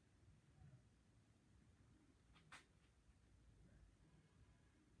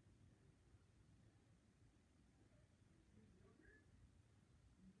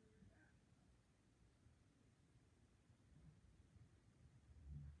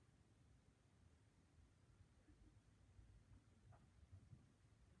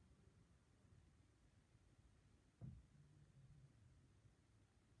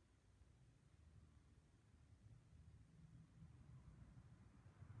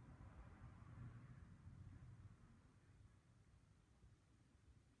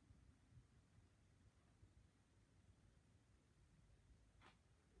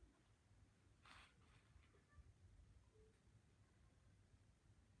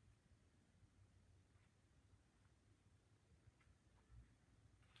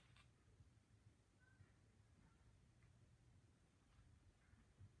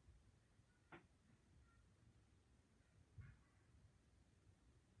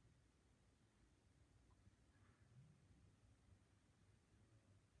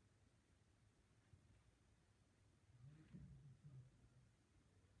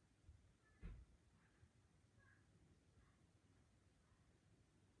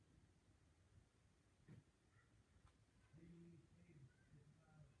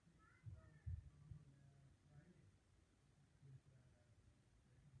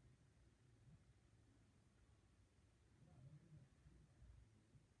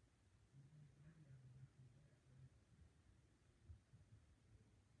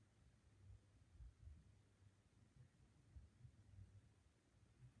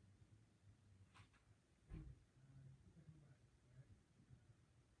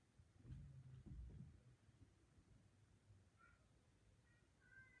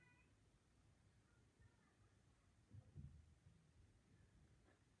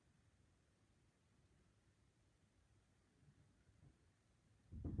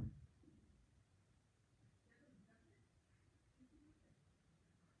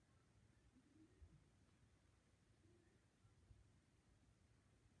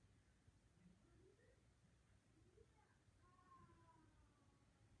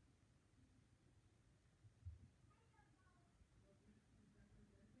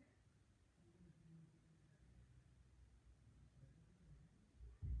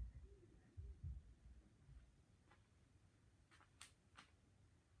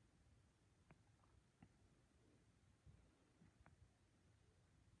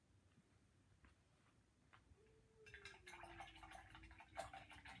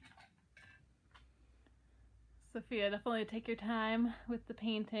 Sophia, definitely take your time with the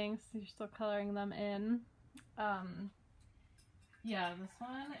paintings. You're still coloring them in. Yeah, this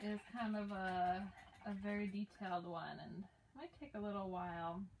one is kind of a very detailed one and might take a little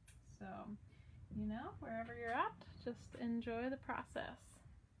while. So, you know, wherever you're at, just enjoy the process.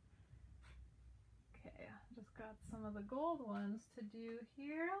 Okay, just got some of the gold ones to do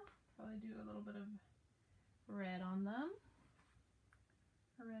here. Probably do a little bit of red on them.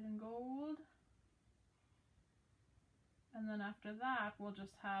 Red and gold. And then after that, we'll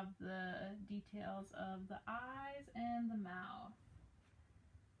just have the details of the eyes and the mouth.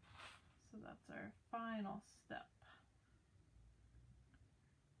 So that's our final step.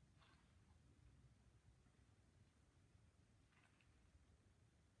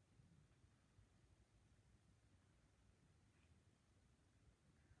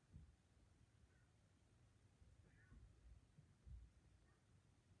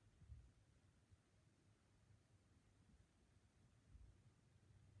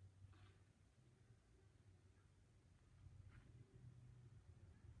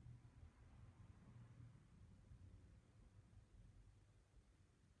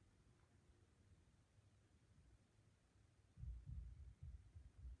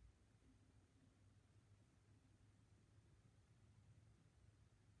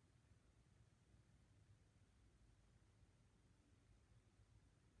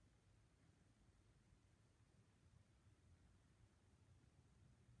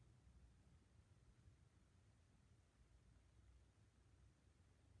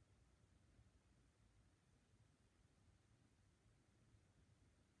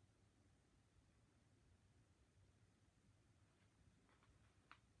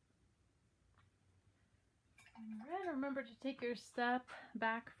 Alright, remember to take your step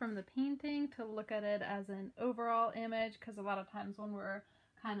back from the painting to look at it as an overall image, because a lot of times when we're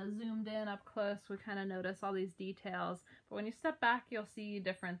kind of zoomed in up close, we kind of notice all these details. But when you step back, you'll see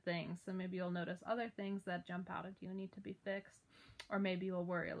different things. So maybe you'll notice other things that jump out at you and need to be fixed. Or maybe you'll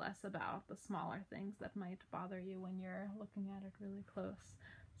worry less about the smaller things that might bother you when you're looking at it really close.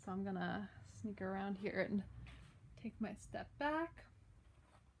 So I'm gonna sneak around here and take my step back.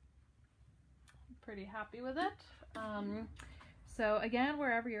 Pretty happy with it. So again,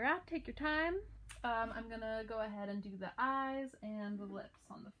 wherever you're at, take your time. I'm gonna go ahead and do the eyes and the lips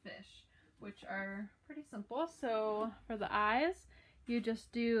on the fish, which are pretty simple. So for the eyes, you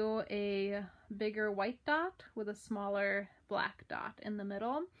just do a bigger white dot with a smaller black dot in the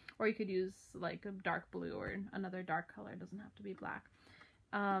middle, or you could use like a dark blue or another dark color. It doesn't have to be black.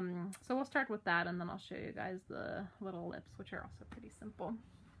 So we'll start with that, and then I'll show you guys the little lips, which are also pretty simple.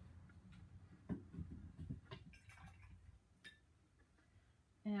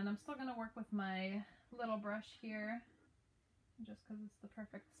 And I'm still going to work with my little brush here, just because it's the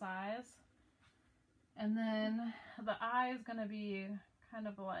perfect size. And then the eye is going to be kind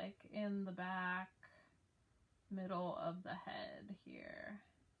of like in the back middle of the head here.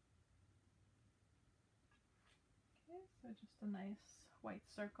 Okay, so just a nice white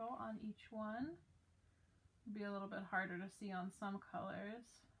circle on each one. It'll be a little bit harder to see on some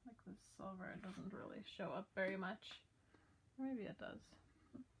colors. Like this silver, it doesn't really show up very much. Or maybe it does.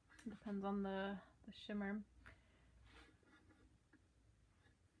 Depends on the shimmer.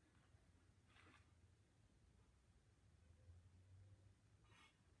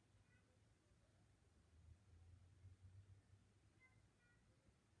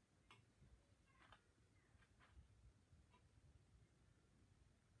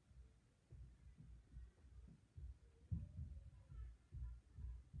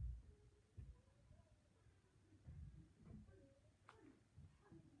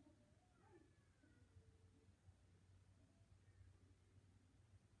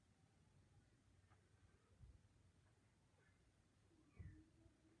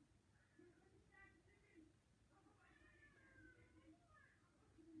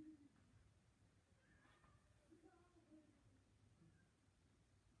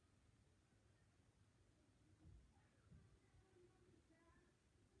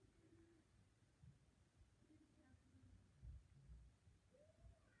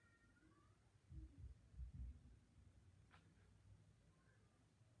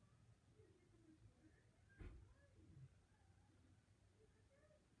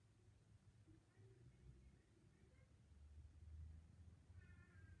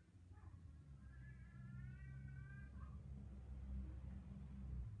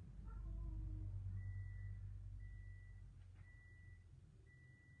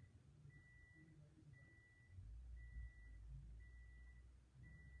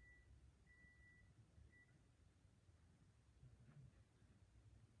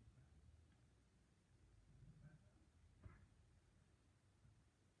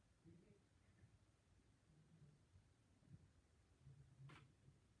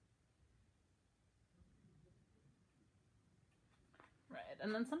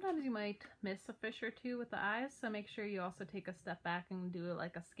 And then sometimes you might miss a fish or two with the eyes, so make sure you also take a step back and do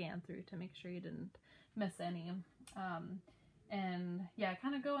like a scan through to make sure you didn't miss any. And yeah,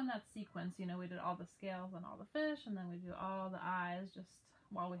 kind of go in that sequence. You know, we did all the scales and all the fish, and then we do all the eyes just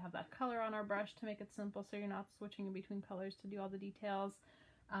while we have that color on our brush to make it simple, so you're not switching in between colors to do all the details.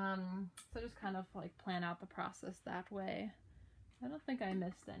 So just kind of like plan out the process that way. I don't think I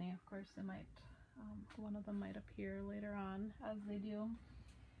missed any. Of course, they might, one of them might appear later on as they do.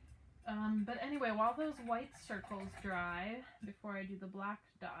 But anyway, while those white circles dry, before I do the black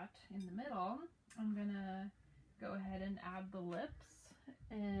dot in the middle, I'm gonna go ahead and add the lips.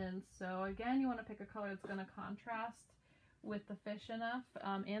 And so again, you want to pick a color that's going to contrast with the fish enough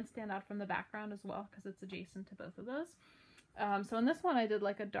and stand out from the background as well, because it's adjacent to both of those. So in this one I did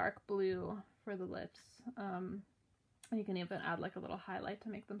like a dark blue for the lips. You can even add like a little highlight to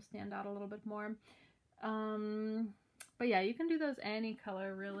make them stand out a little bit more. But yeah, you can do those any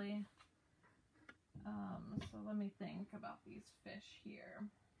color really. So let me think about these fish here.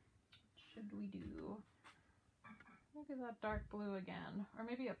 What should we do? Maybe that dark blue again, or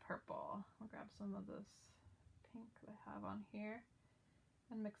maybe a purple. I'll grab some of this pink that I have on here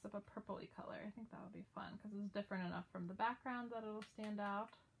and mix up a purpley color. I think that would be fun because it's different enough from the background that it'll stand out.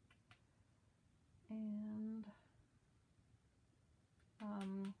 And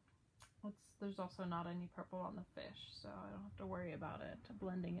there's also not any purple on the fish, so I don't have to worry about it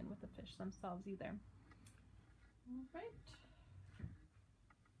blending in with the fish themselves either. All right.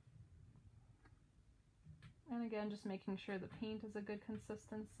 And again, just making sure the paint is a good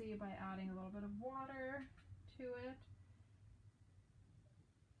consistency by adding a little bit of water to it.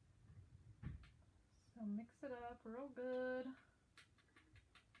 So mix it up real good.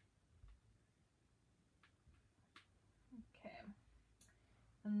 Okay.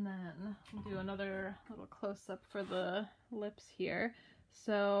 And then we'll do another little close-up for the lips here.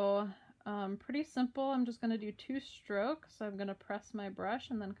 So pretty simple. I'm just going to do 2 strokes. So I'm going to press my brush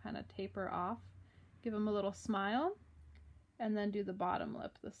and then kind of taper off. Give them a little smile, and then do the bottom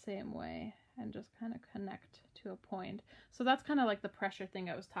lip the same way and just kind of connect to a point. So that's kind of like the pressure thing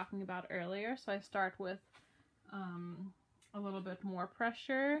I was talking about earlier. So I start with a little bit more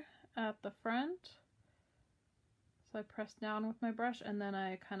pressure at the front. So I press down with my brush, and then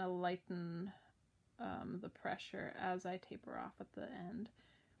I kind of lighten the pressure as I taper off at the end.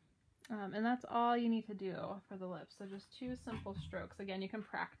 And that's all you need to do for the lips. So just 2 simple strokes. Again, you can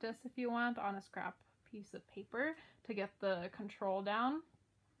practice if you want on a scrap piece of paper to get the control down.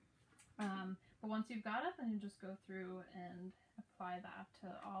 But once you've got it, then you just go through and apply that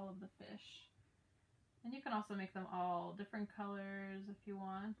to all of the fish. And you can also make them all different colors if you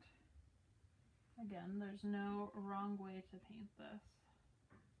want. Again, there's no wrong way to paint this.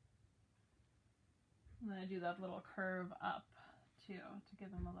 And then I do that little curve up too to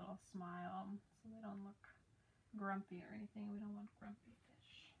give them a little smile so they don't look grumpy or anything. We don't want grumpy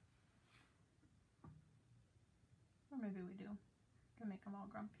fish. Or maybe we do. You can make them all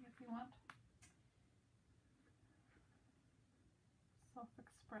grumpy if you want.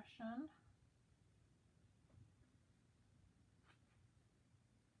 Self-expression.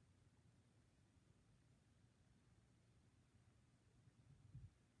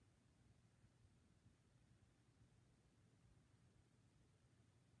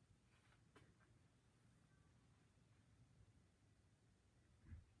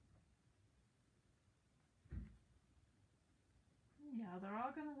 Yeah, they're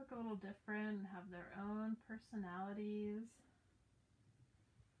all going to look a little different and have their own personalities.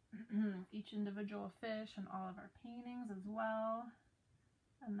 Each individual fish and all of our paintings as well.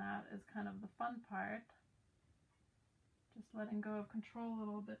 And that is kind of the fun part. Just letting go of control a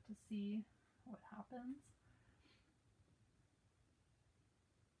little bit to see what happens.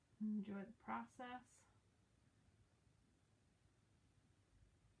 Enjoy the process.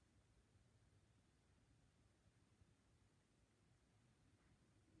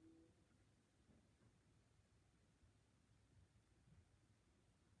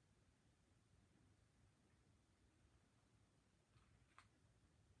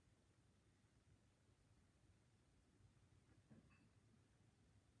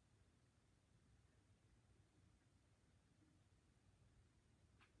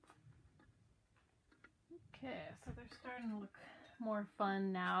 Okay, so they're starting to look more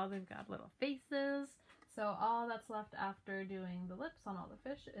fun now. They've got little faces. So all that's left after doing the lips on all the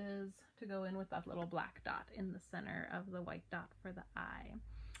fish is to go in with that little black dot in the center of the white dot for the eye.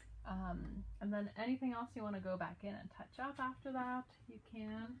 And then anything else you want to go back in and touch up after that, you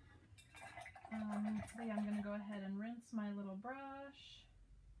can. So yeah, I'm going to go ahead and rinse my little brush.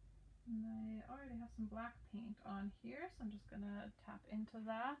 And I already have some black paint on here, so I'm just gonna tap into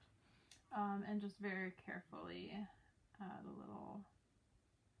that and just very carefully add a little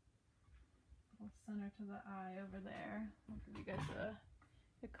center to the eye over there. I'll give you guys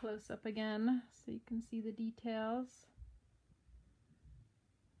a close-up again so you can see the details.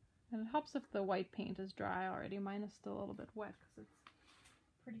 And it helps if the white paint is dry already. Mine is still a little bit wet because it's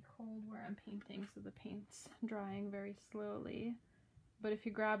pretty cold where I'm painting, so the paint's drying very slowly. But if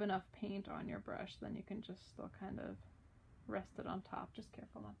you grab enough paint on your brush, then you can just still kind of rest it on top. Just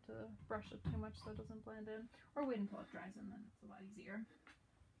careful not to brush it too much so it doesn't blend in. Or wait until it dries in, then it's a lot easier.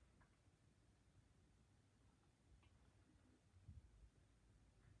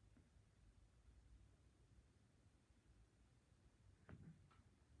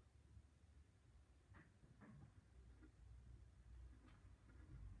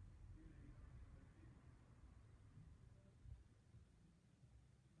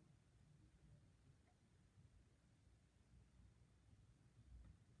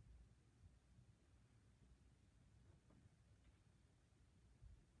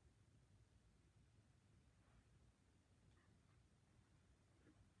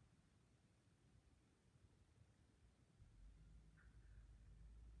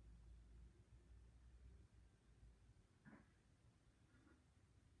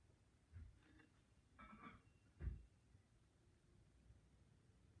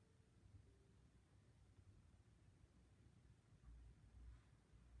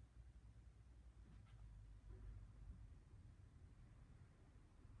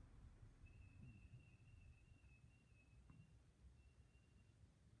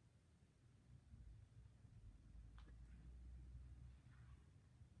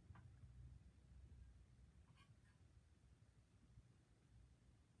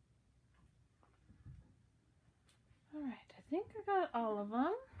 Alright, I think I got all of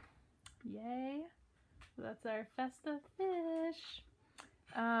them. Yay! So that's our Festive fish.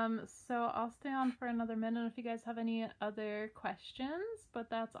 So I'll stay on for another minute if you guys have any other questions, but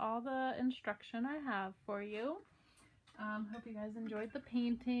that's all the instruction I have for you. Hope you guys enjoyed the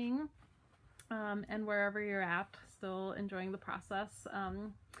painting, and wherever you're at, still enjoying the process.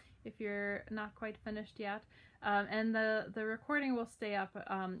 If you're not quite finished yet. And the recording will stay up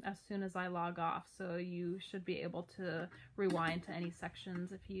as soon as I log off, so you should be able to rewind to any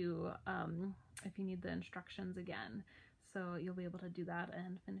sections if you need the instructions again. So you'll be able to do that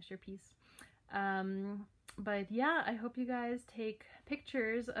and finish your piece. But yeah, I hope you guys take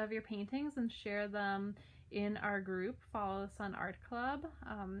pictures of your paintings and share them in our group, Follow the Sun Art Club.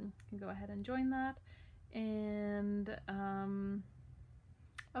 You can go ahead and join that. And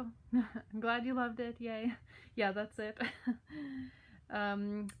oh, I'm glad you loved it. Yay. Yeah, that's it.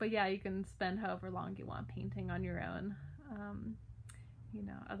 But yeah, you can spend however long you want painting on your own. You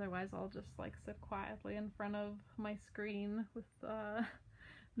know, otherwise I'll just like sit quietly in front of my screen with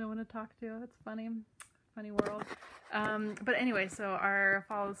no one to talk to. It's funny world. But anyway, so our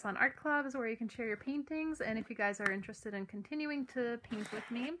Follow the Sun Art Club is where you can share your paintings, and if you guys are interested in continuing to paint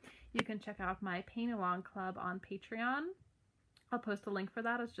with me, you can check out my Paint Along Club on Patreon. I'll post a link for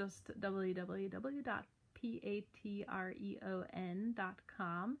that. It's just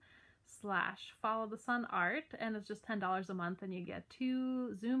www.patreon.com/followthesunart, and it's just $10 a month, and you get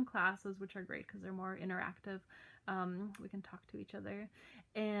 2 Zoom classes, which are great because they're more interactive. We can talk to each other,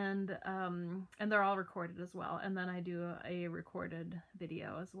 and they're all recorded as well, and then I do a recorded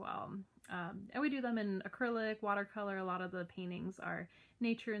video as well. And we do them in acrylic, watercolor. A lot of the paintings are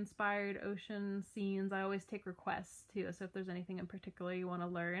nature-inspired, ocean scenes. I always take requests too, so if there's anything in particular you want to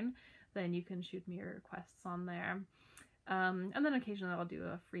learn, then you can shoot me your requests on there. And then occasionally I'll do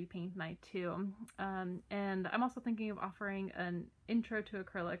a free paint night too. And I'm also thinking of offering an intro to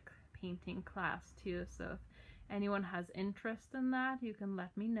acrylic painting class too, so if anyone has interest in that, you can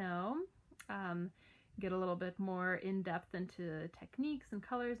let me know. Get a little bit more in-depth into techniques and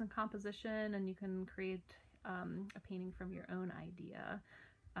colors and composition, and you can create a painting from your own idea.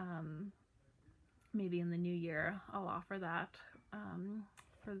 Maybe in the new year I'll offer that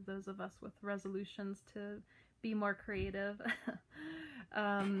for those of us with resolutions to be more creative.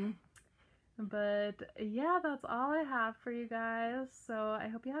 But yeah, that's all I have for you guys. So I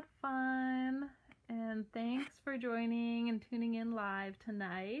hope you had fun, and thanks for joining and tuning in live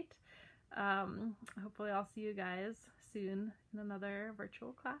tonight. Hopefully I'll see you guys soon in another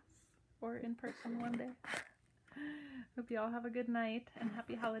virtual class or in person one day. Hope you all have a good night and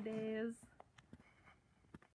happy holidays.